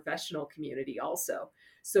health professional community also.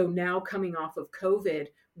 So now coming off of COVID,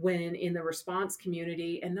 when in the response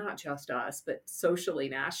community, and not just us, but socially,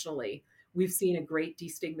 nationally, we've seen a great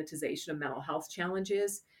destigmatization of mental health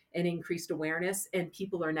challenges and increased awareness, and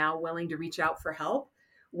people are now willing to reach out for help.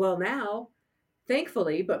 Well, now,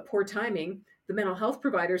 thankfully, but poor timing, the mental health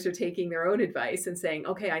providers are taking their own advice and saying,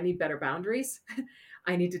 okay, I need better boundaries.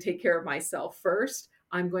 I need to take care of myself first.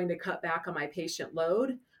 I'm going to cut back on my patient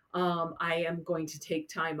load. I am going to take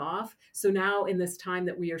time off. So now, in this time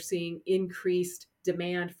that we are seeing increased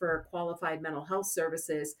demand for qualified mental health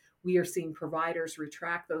services, we are seeing providers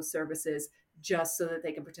retract those services just so that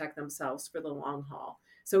they can protect themselves for the long haul.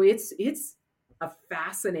 So it's a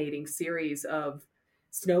fascinating series of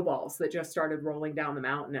snowballs that just started rolling down the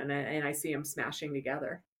mountain, and I see them smashing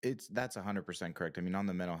together. That's 100% correct. I mean, on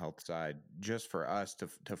the mental health side, just for us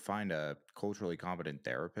to find a culturally competent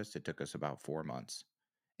therapist, it took us about 4 months.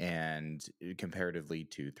 And comparatively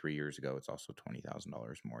to 3 years ago, it's also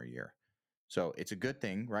 $20,000 more a year. So it's a good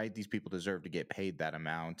thing, right? These people deserve to get paid that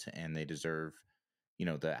amount, and they deserve,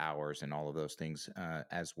 the hours and all of those things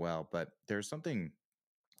as well. But there's something,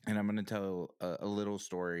 and I'm going to tell a little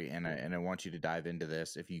story, and I want you to dive into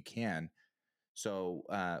this if you can. So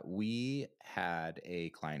we had a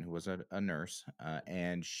client who was a nurse,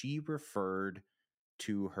 and she referred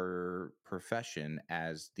to her profession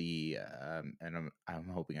as and I'm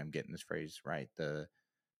hoping I'm getting this phrase right, the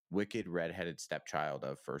wicked redheaded stepchild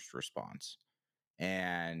of first response.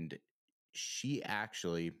 And she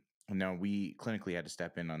actually, now we clinically had to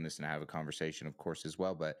step in on this and have a conversation, of course, as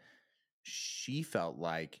well, but she felt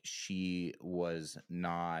like she was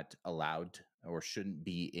not allowed or shouldn't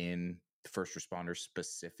be in first responder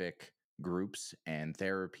specific groups and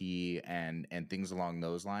therapy and things along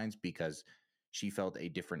those lines because she felt a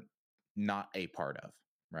different, not a part of,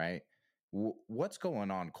 right? What's going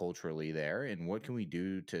on culturally there, and what can we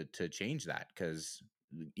do to change that? Because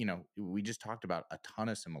we just talked about a ton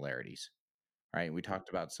of similarities, right? We talked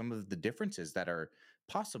about some of the differences that are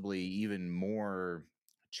possibly even more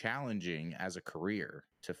challenging as a career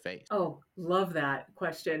to face. Oh, love that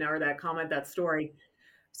question or that comment, that story.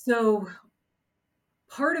 So,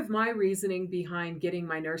 part of my reasoning behind getting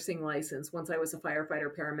my nursing license once I was a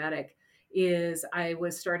firefighter paramedic is I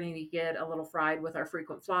was starting to get a little fried with our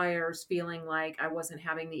frequent flyers, feeling like I wasn't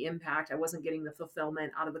having the impact, I wasn't getting the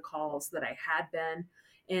fulfillment out of the calls that I had been,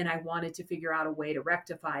 and I wanted to figure out a way to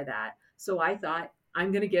rectify that. So I thought,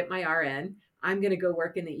 I'm going to get my RN. I'm going to go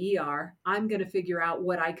work in the ER. I'm going to figure out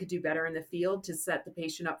what I could do better in the field to set the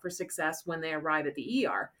patient up for success when they arrive at the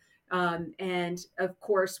ER. And of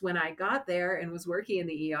course, when I got there and was working in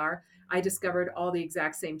the ER, I discovered all the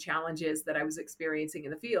exact same challenges that I was experiencing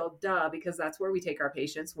in the field. Duh, because that's where we take our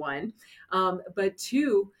patients, one. But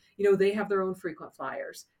two, they have their own frequent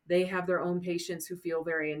flyers. They have their own patients who feel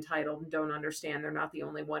very entitled and don't understand they're not the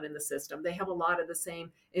only one in the system. They have a lot of the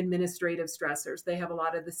same administrative stressors. They have a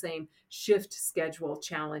lot of the same shift schedule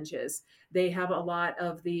challenges. They have a lot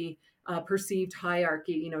of the perceived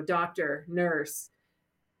hierarchy, doctor, nurse,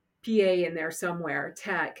 PA in there somewhere,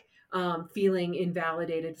 tech, feeling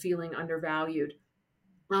invalidated, feeling undervalued.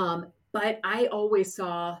 But I always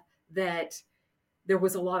saw that there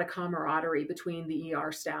was a lot of camaraderie between the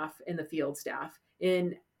ER staff and the field staff.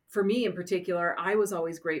 And for me in particular, I was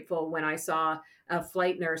always grateful when I saw a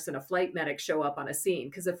flight nurse and a flight medic show up on a scene.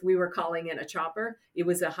 Because if we were calling in a chopper, it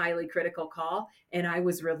was a highly critical call. And I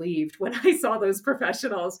was relieved when I saw those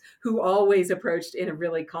professionals who always approached in a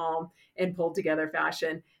really calm and pulled together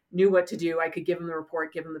fashion, knew what to do. I could give them the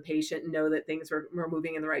report, give them the patient, and know that things were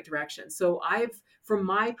moving in the right direction. So from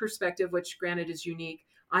my perspective, which granted is unique,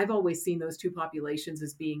 I've always seen those two populations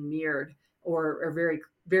as being mirrored or very,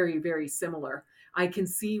 very, very similar. I can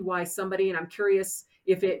see why somebody, and I'm curious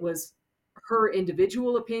if it was her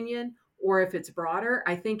individual opinion or if it's broader.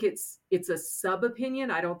 I think it's a sub opinion.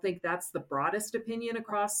 I don't think that's the broadest opinion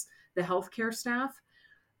across the healthcare staff.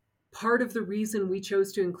 Part of the reason we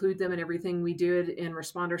chose to include them in everything we did in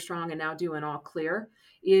Responder Strong and now do in All Clear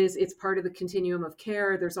is it's part of the continuum of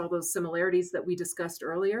care. There's all those similarities that we discussed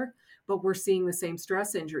earlier, but we're seeing the same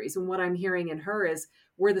stress injuries. And what I'm hearing in her is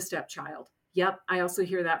we're the stepchild. Yep, I also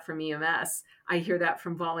hear that from EMS. I hear that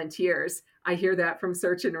from volunteers. I hear that from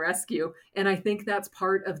search and rescue. And I think that's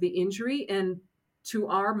part of the injury. And to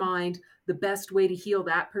our mind, the best way to heal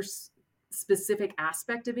that specific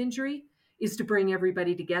aspect of injury is to bring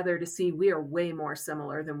everybody together to see we are way more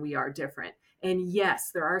similar than we are different. And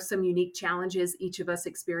yes, there are some unique challenges each of us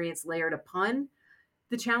experience layered upon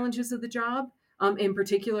the challenges of the job. In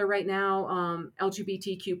particular, right now,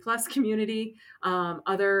 LGBTQ plus community,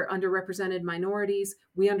 other underrepresented minorities,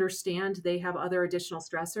 we understand they have other additional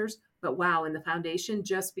stressors. But wow, in the foundation,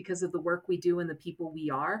 just because of the work we do and the people we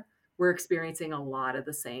are, we're experiencing a lot of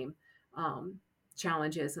the same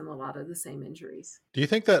challenges and a lot of the same injuries. Do you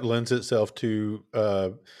think that lends itself to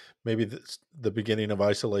maybe the beginning of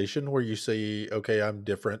isolation, where you see, okay, I'm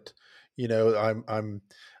different,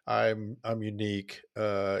 I'm unique,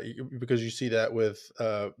 because you see that with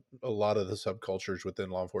a lot of the subcultures within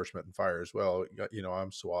law enforcement and fire as well.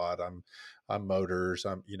 I'm SWAT, I'm motors,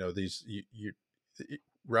 I'm these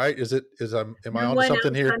right? Am I No onto one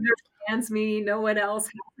something else here? understands me. No one else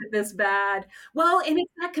has it this bad. Well, and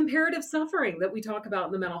it's that comparative suffering that we talk about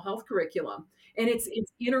in the mental health curriculum. And it's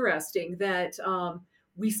interesting that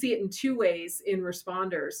we see it in two ways in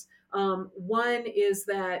responders. One is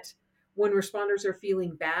that when responders are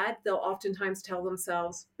feeling bad, they'll oftentimes tell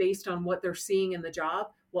themselves, based on what they're seeing in the job,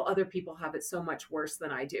 well, other people have it so much worse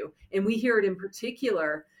than I do. And we hear it in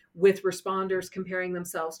particular with responders comparing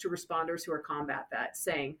themselves to responders who are combat vets,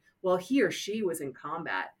 saying, well, he or she was in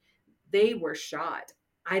combat. They were shot.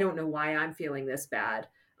 I don't know why I'm feeling this bad.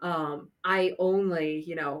 I only,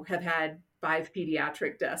 have had 5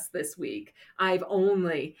 pediatric deaths this week. I've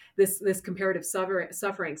only this comparative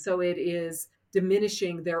suffering. So it is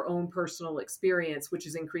diminishing their own personal experience, which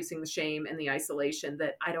is increasing the shame and the isolation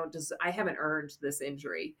that I haven't earned this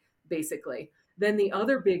injury, basically. Then the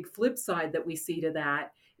other big flip side that we see to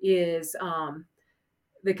that is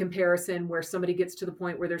the comparison where somebody gets to the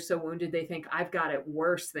point where they're so wounded they think I've got it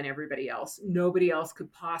worse than everybody else. Nobody else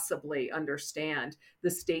could possibly understand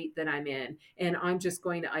the state that I'm in, and I'm just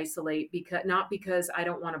going to isolate, because not because I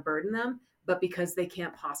don't want to burden them, but because they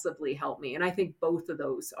can't possibly help me. And I think both of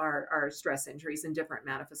those are stress injuries in different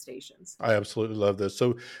manifestations. I absolutely love this.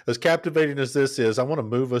 So, as captivating as this is, I want to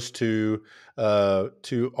move us to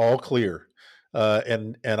All Clear,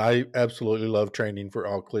 and I absolutely love training for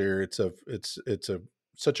All Clear. It's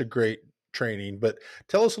such a great training. But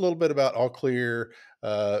tell us a little bit about All Clear.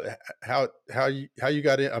 How you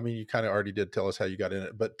got in. I mean, you kind of already did tell us how you got in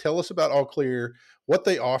it, but tell us about All Clear, what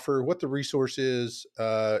they offer, what the resource is,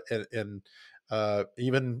 and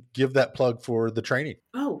even give that plug for the training.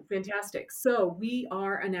 Oh, fantastic. So we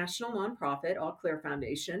are a national nonprofit, All Clear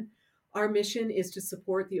Foundation. Our mission is to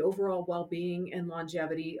support the overall well-being and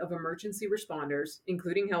longevity of emergency responders,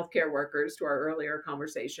 including healthcare workers, to our earlier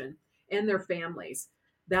conversation, and their families.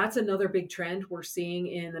 That's another big trend we're seeing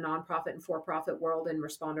in the nonprofit and for-profit world in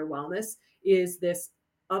responder wellness is this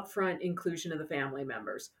upfront inclusion of the family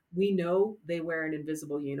members. We know they wear an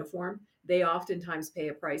invisible uniform. They oftentimes pay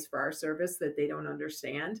a price for our service that they don't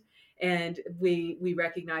understand. And we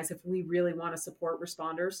recognize if we really want to support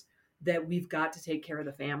responders, that we've got to take care of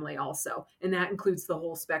the family also. And that includes the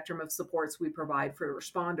whole spectrum of supports we provide for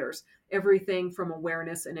responders. Everything from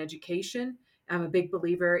awareness and education. I'm a big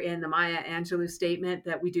believer in the Maya Angelou statement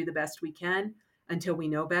that we do the best we can until we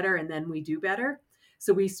know better, and then we do better.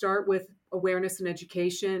 So we start with awareness and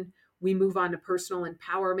education. We move on to personal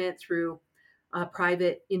empowerment through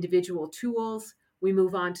private individual tools. We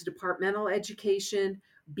move on to departmental education.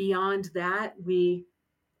 Beyond that, we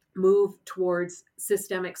move towards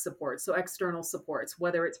systemic support, so external supports,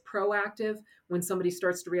 whether it's proactive when somebody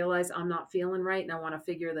starts to realize I'm not feeling right and I want to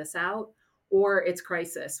figure this out, or it's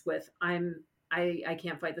crisis with I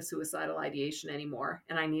can't fight the suicidal ideation anymore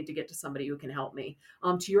and I need to get to somebody who can help me.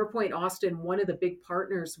 To your point, Austin, one of the big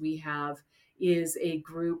partners we have is a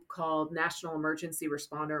group called National Emergency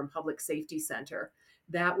Responder and Public Safety Center.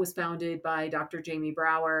 That was founded by Dr. Jamie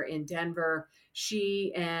Brower in Denver.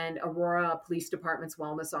 She and Aurora Police Department's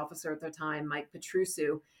wellness officer at the time, Mike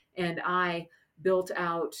Petrusu, and I built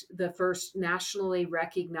out the first nationally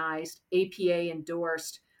recognized APA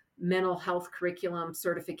endorsed mental health curriculum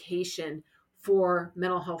certification for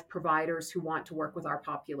mental health providers who want to work with our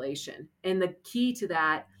population. And the key to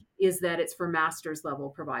that is that it's for master's level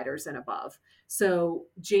providers and above. So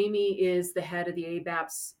Jamie is the head of the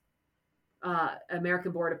ABAP's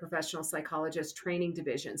American Board of Professional Psychologists Training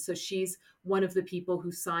Division. So she's one of the people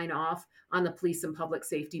who sign off on the Police and Public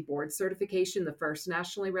Safety Board certification, the first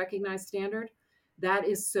nationally recognized standard. That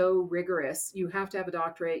is so rigorous. You have to have a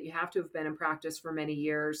doctorate. You have to have been in practice for many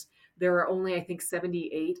years. There are only, I think,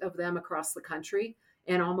 78 of them across the country,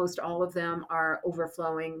 and almost all of them are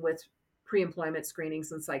overflowing with pre-employment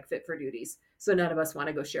screenings and psych fit for duties. So none of us want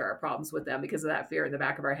to go share our problems with them because of that fear in the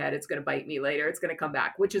back of our head. It's going to bite me later. It's going to come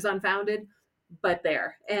back, which is unfounded, but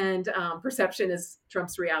there. And perception is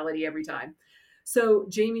trumps reality every time. So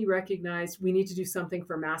Jamie recognized we need to do something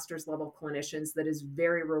for master's level clinicians that is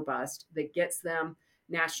very robust, that gets them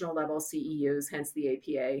national level CEUs, hence the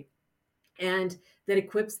APA, and that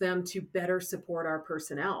equips them to better support our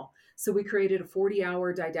personnel. So we created a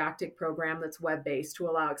 40-hour didactic program that's web-based to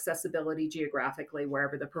allow accessibility geographically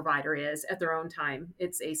wherever the provider is at their own time.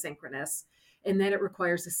 It's asynchronous. And then it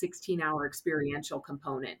requires a 16-hour experiential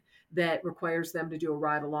component that requires them to do a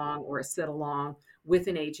ride along or a sit along with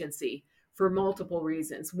an agency for multiple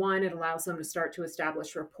reasons. One, it allows them to start to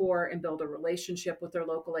establish rapport and build a relationship with their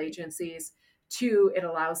local agencies. Two, it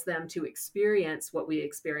allows them to experience what we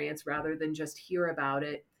experience rather than just hear about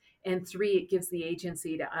it. And three, it gives the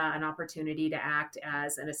agency an opportunity to act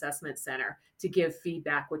as an assessment center to give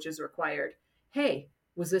feedback, which is required. Hey,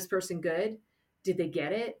 was this person good? Did they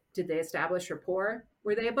get it? Did they establish rapport?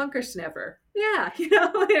 Were they a bunker sniffer? Yeah,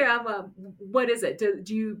 what is it? Do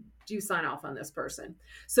you sign off on this person?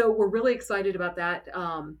 So we're really excited about that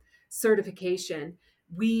certification.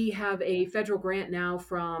 We have a federal grant now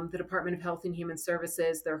from the Department of Health and Human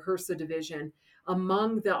Services, their HRSA division.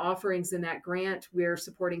 Among the offerings in that grant, we're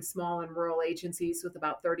supporting small and rural agencies with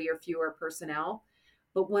about 30 or fewer personnel.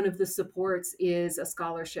 But one of the supports is a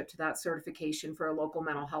scholarship to that certification for a local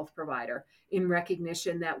mental health provider in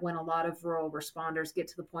recognition that when a lot of rural responders get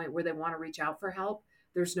to the point where they want to reach out for help,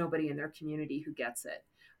 there's nobody in their community who gets it.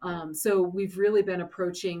 So we've really been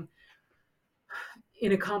approaching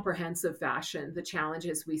in a comprehensive fashion the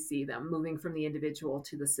challenges we see them moving from the individual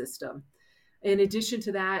to the system. In addition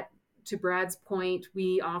to that, to Brad's point,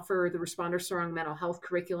 we offer the Responder Strong Mental Health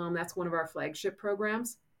Curriculum. That's one of our flagship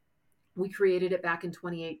programs. We created it back in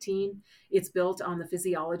 2018. It's built on the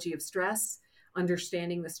physiology of stress,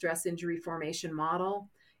 understanding the stress injury formation model.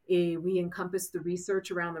 We encompass the research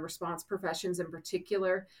around the response professions in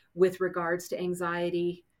particular with regards to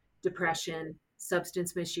anxiety, depression,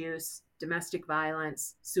 substance misuse, domestic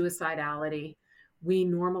violence, suicidality. We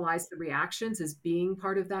normalize the reactions as being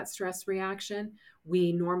part of that stress reaction.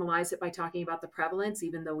 We normalize it by talking about the prevalence,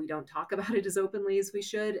 even though we don't talk about it as openly as we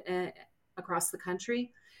should across the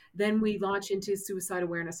country. Then we launch into suicide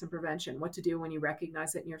awareness and prevention, what to do when you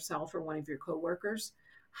recognize it in yourself or one of your coworkers,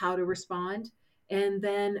 how to respond. And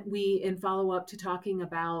then we in follow up to talking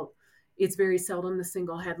about it's very seldom the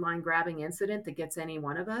single headline grabbing incident that gets any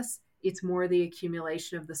one of us. It's more the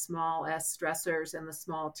accumulation of the small S stressors and the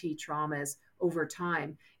small T traumas over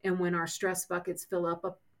time. And when our stress buckets fill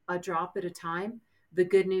up a drop at a time, The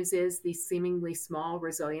good news is these seemingly small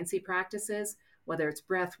resiliency practices, whether it's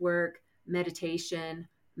breath work, meditation,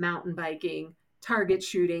 mountain biking, target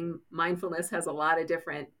shooting, mindfulness has a lot of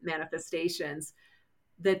different manifestations,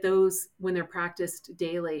 that those, when they're practiced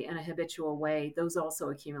daily in a habitual way, those also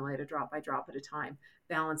accumulate a drop by drop at a time,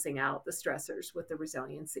 balancing out the stressors with the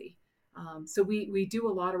resiliency. So we do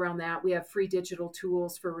a lot around that. We have free digital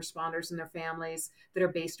tools for responders and their families that are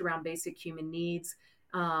based around basic human needs,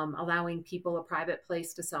 allowing people a private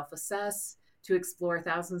place to self-assess, to explore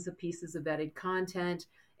thousands of pieces of vetted content.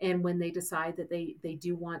 And when they decide that they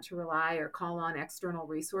do want to rely or call on external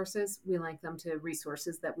resources, we link them to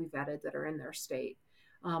resources that we vetted that are in their state.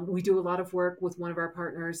 We do a lot of work with one of our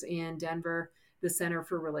partners in Denver, the Center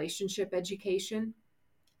for Relationship Education.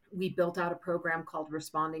 We built out a program called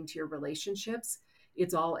Responding to Your Relationships.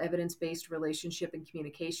 It's all evidence-based relationship and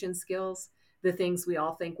communication skills, the things we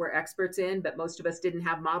all think we're experts in, but most of us didn't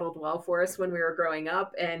have modeled well for us when we were growing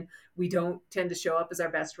up. And we don't tend to show up as our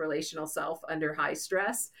best relational self under high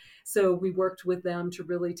stress. So we worked with them to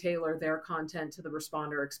really tailor their content to the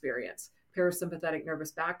responder experience. Parasympathetic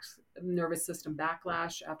nervous system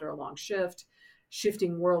backlash after a long shift,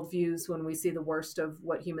 shifting worldviews when we see the worst of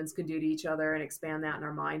what humans can do to each other and expand that in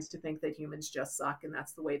our minds to think that humans just suck and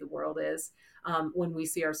that's the way the world is. When we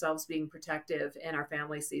see ourselves being protective and our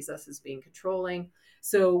family sees us as being controlling.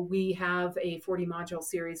 So we have a 40 module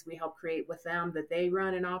series we help create with them that they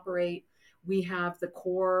run and operate. We have the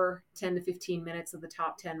core 10 to 15 minutes of the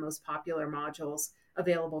top 10 most popular modules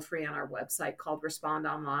available free on our website called Respond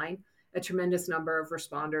Online. A tremendous number of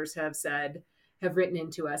responders have written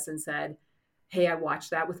into us and said, hey, I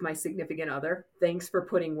watched that with my significant other. Thanks for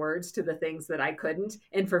putting words to the things that I couldn't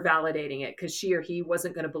and for validating it, because she or he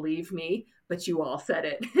wasn't going to believe me, but you all said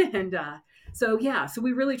it. And so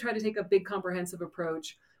we really try to take a big comprehensive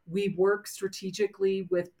approach. We work strategically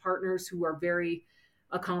with partners who are very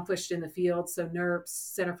accomplished in the field. So NERPS,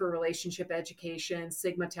 Center for Relationship Education,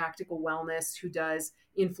 Sigma Tactical Wellness, who does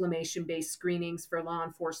inflammation-based screenings for law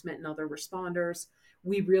enforcement and other responders.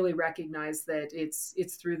 We really recognize that it's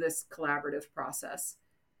through this collaborative process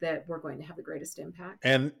that we're going to have the greatest impact.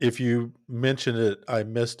 And if you mentioned it, I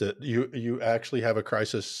missed it. You actually have a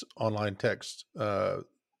crisis online text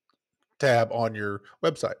tab on your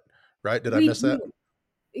website, right? Did I miss that?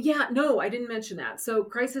 Yeah, no, I didn't mention that. So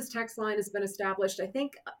Crisis Text Line has been established, I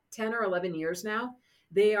think, 10 or 11 years now.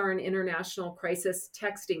 They are an international crisis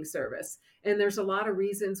texting service. And there's a lot of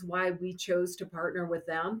reasons why we chose to partner with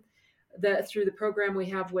them. Through the program we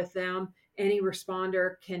have with them, any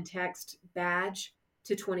responder can text badge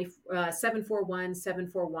to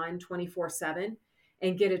 741-741 24/7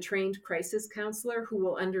 and get a trained crisis counselor who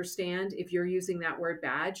will understand if you're using that word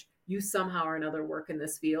badge, you somehow or another work in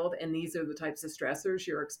this field, and these are the types of stressors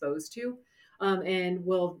you're exposed to, and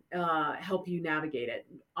will help you navigate it.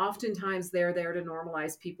 Oftentimes, they're there to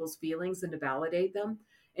normalize people's feelings and to validate them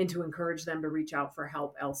and to encourage them to reach out for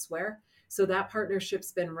help elsewhere. So that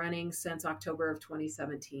partnership's been running since October of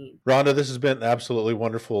 2017. Rhonda, this has been absolutely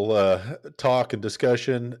wonderful talk and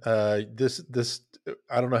discussion. This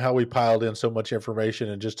I don't know how we piled in so much information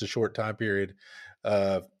in just a short time period.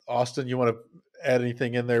 Austin, you want to add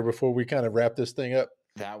anything in there before we kind of wrap this thing up?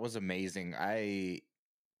 That was amazing.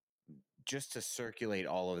 Just to circulate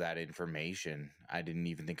all of that information, I didn't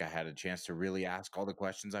even think I had a chance to really ask all the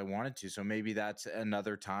questions I wanted to. So maybe that's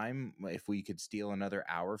another time if we could steal another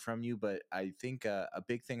hour from you. But I think a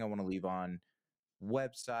big thing I want to leave on: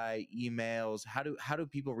 website, emails. How do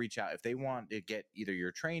people reach out if they want to get either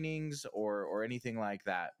your trainings or anything like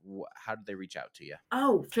that? How do they reach out to you?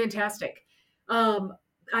 Oh, fantastic.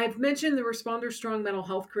 I've mentioned the Responder Strong Mental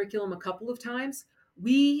Health curriculum a couple of times.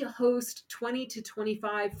 We host 20 to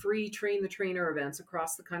 25 free Train the Trainer events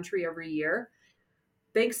across the country every year.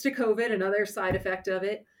 Thanks to COVID, another side effect of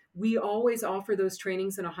it, we always offer those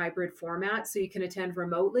trainings in a hybrid format, so you can attend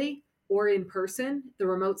remotely or in person. The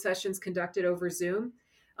remote sessions conducted over Zoom.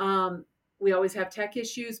 We always have tech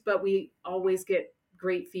issues, but we always get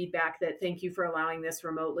great feedback that thank you for allowing this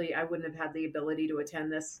remotely. I wouldn't have had the ability to attend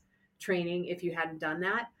this training if you hadn't done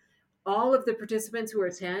that. All of the participants who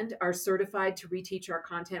attend are certified to reteach our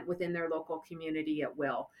content within their local community at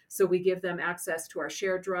will. So we give them access to our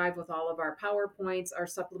shared drive with all of our PowerPoints, our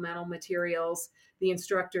supplemental materials, the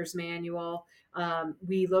instructor's manual.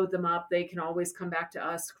 We load them up. They can always come back to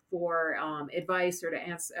us for advice or to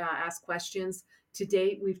ask questions. To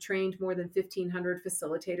date, we've trained more than 1,500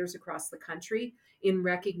 facilitators across the country in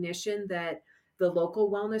recognition that the local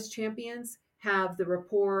wellness champions have the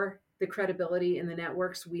rapport, the credibility in the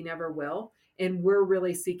networks, we never will. And we're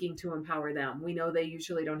really seeking to empower them. We know they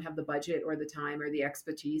usually don't have the budget or the time or the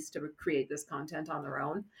expertise to create this content on their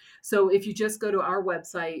own. So if you just go to our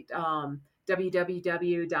website,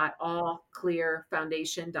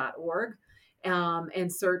 www.allclearfoundation.org,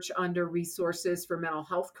 and search under resources for mental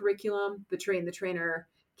health curriculum, the Train the Trainer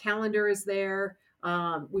calendar is there.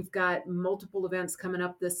 We've got multiple events coming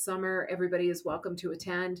up this summer. Everybody is welcome to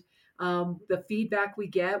attend. The feedback we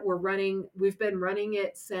get, we've been running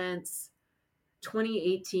it since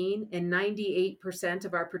 2018, and 98%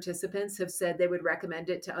 of our participants have said they would recommend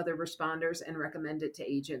it to other responders and recommend it to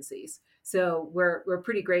agencies. So we're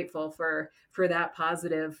pretty grateful for that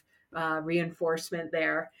positive reinforcement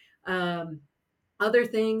there. Other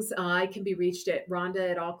things, I can be reached at Rhonda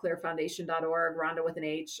at allclearfoundation.org, Rhonda with an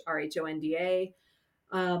H, RHONDA.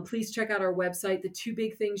 Please check out our website. The two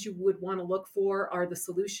big things you would want to look for are the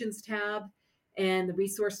solutions tab and the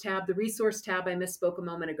resource tab. The resource tab, I misspoke a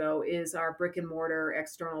moment ago, is our brick and mortar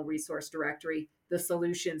external resource directory. The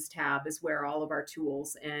solutions tab is where all of our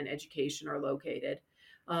tools and education are located.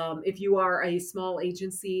 If you are a small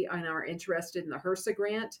agency and are interested in the HRSA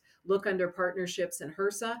grant, look under partnerships in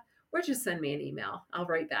HRSA, or just send me an email. I'll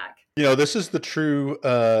write back. This is the true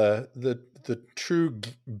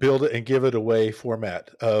build it and give it away format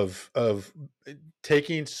of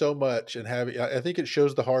taking so much and having. I think it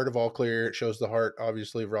shows the heart of All Clear. It shows the heart,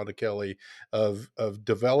 obviously, of Rhonda Kelly of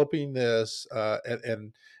developing this,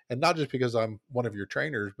 and not just because I'm one of your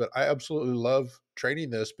trainers, but I absolutely love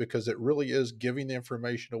training this because it really is giving the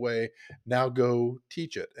information away. Now go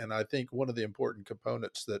teach it. And I think one of the important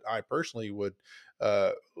components that I personally would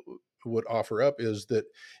offer up is that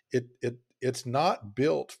it's not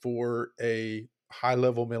built for a high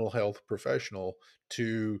level mental health professional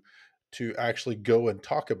to actually go and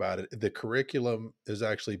talk about it. The curriculum is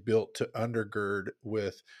actually built to undergird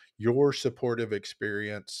with your supportive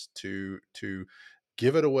experience to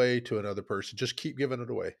give it away to another person. Just keep giving it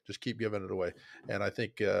away. And I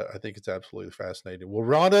think it's absolutely fascinating. Well,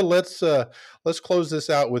 Rhonda, let's close this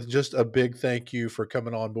out with just a big thank you for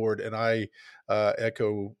coming on board. And I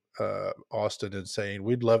echo Austin and saying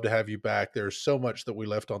we'd love to have you back. There's so much that we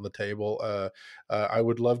left on the table. I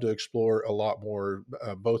would love to explore a lot more,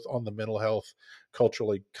 both on the mental health,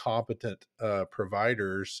 culturally competent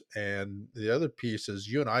providers, and the other piece is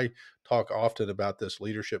you and I talk often about this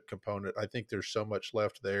leadership component. I think there's so much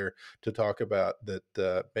left there to talk about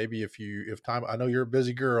that. Maybe if time, I know you're a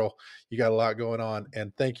busy girl, you got a lot going on,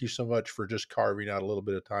 and thank you so much for just carving out a little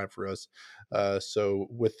bit of time for us. So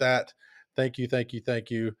with that, thank you.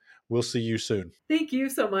 We'll see you soon. Thank you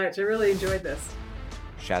so much. I really enjoyed this.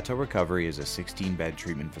 Chateau Recovery is a 16-bed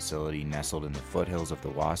treatment facility nestled in the foothills of the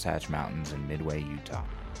Wasatch Mountains in Midway, Utah.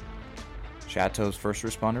 Chateau's First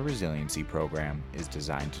Responder Resiliency Program is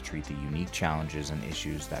designed to treat the unique challenges and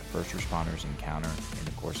issues that first responders encounter in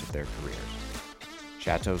the course of their careers.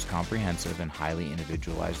 Chateau's comprehensive and highly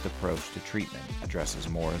individualized approach to treatment addresses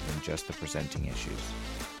more than just the presenting issues.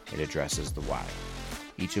 It addresses the why.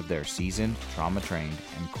 Each of their seasoned, trauma-trained,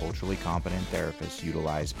 and culturally competent therapists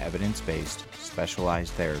utilize evidence-based,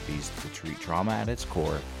 specialized therapies to treat trauma at its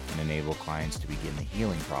core and enable clients to begin the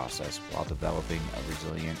healing process while developing a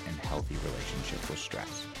resilient and healthy relationship with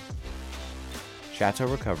stress. Chateau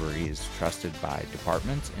Recovery is trusted by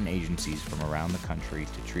departments and agencies from around the country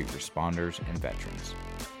to treat responders and veterans.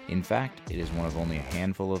 In fact, it is one of only a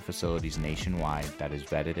handful of facilities nationwide that is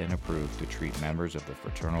vetted and approved to treat members of the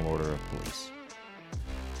Fraternal Order of Police.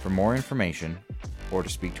 For more information, or to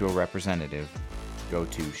speak to a representative, go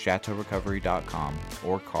to chateaurecovery.com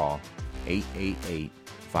or call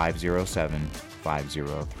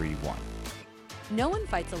 888-507-5031. No One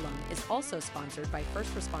Fights Alone is also sponsored by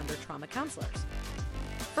First Responder Trauma Counselors.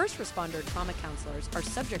 First Responder Trauma Counselors are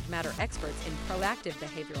subject matter experts in proactive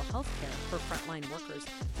behavioral health care for frontline workers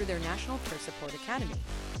through their National Peer Support Academy.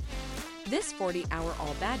 This 40-hour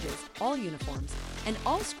all badges, all uniforms, and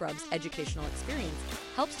all scrubs educational experience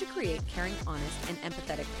helps to create caring, honest, and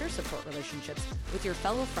empathetic peer support relationships with your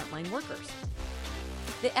fellow frontline workers.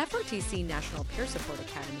 The FRTC National Peer Support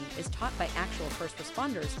Academy is taught by actual first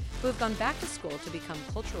responders who have gone back to school to become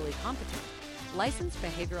culturally competent, licensed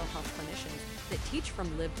behavioral health clinicians that teach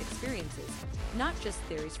from lived experiences, not just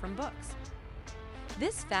theories from books.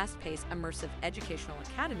 This fast-paced, immersive educational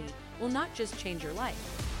academy will not just change your life,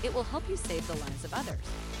 it will help you save the lives of others.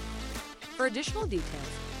 For additional details,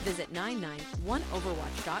 visit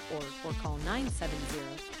 991overwatch.org or call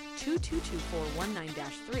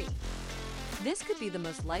 970-222-419-3. This could be the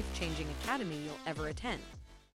most life-changing academy you'll ever attend.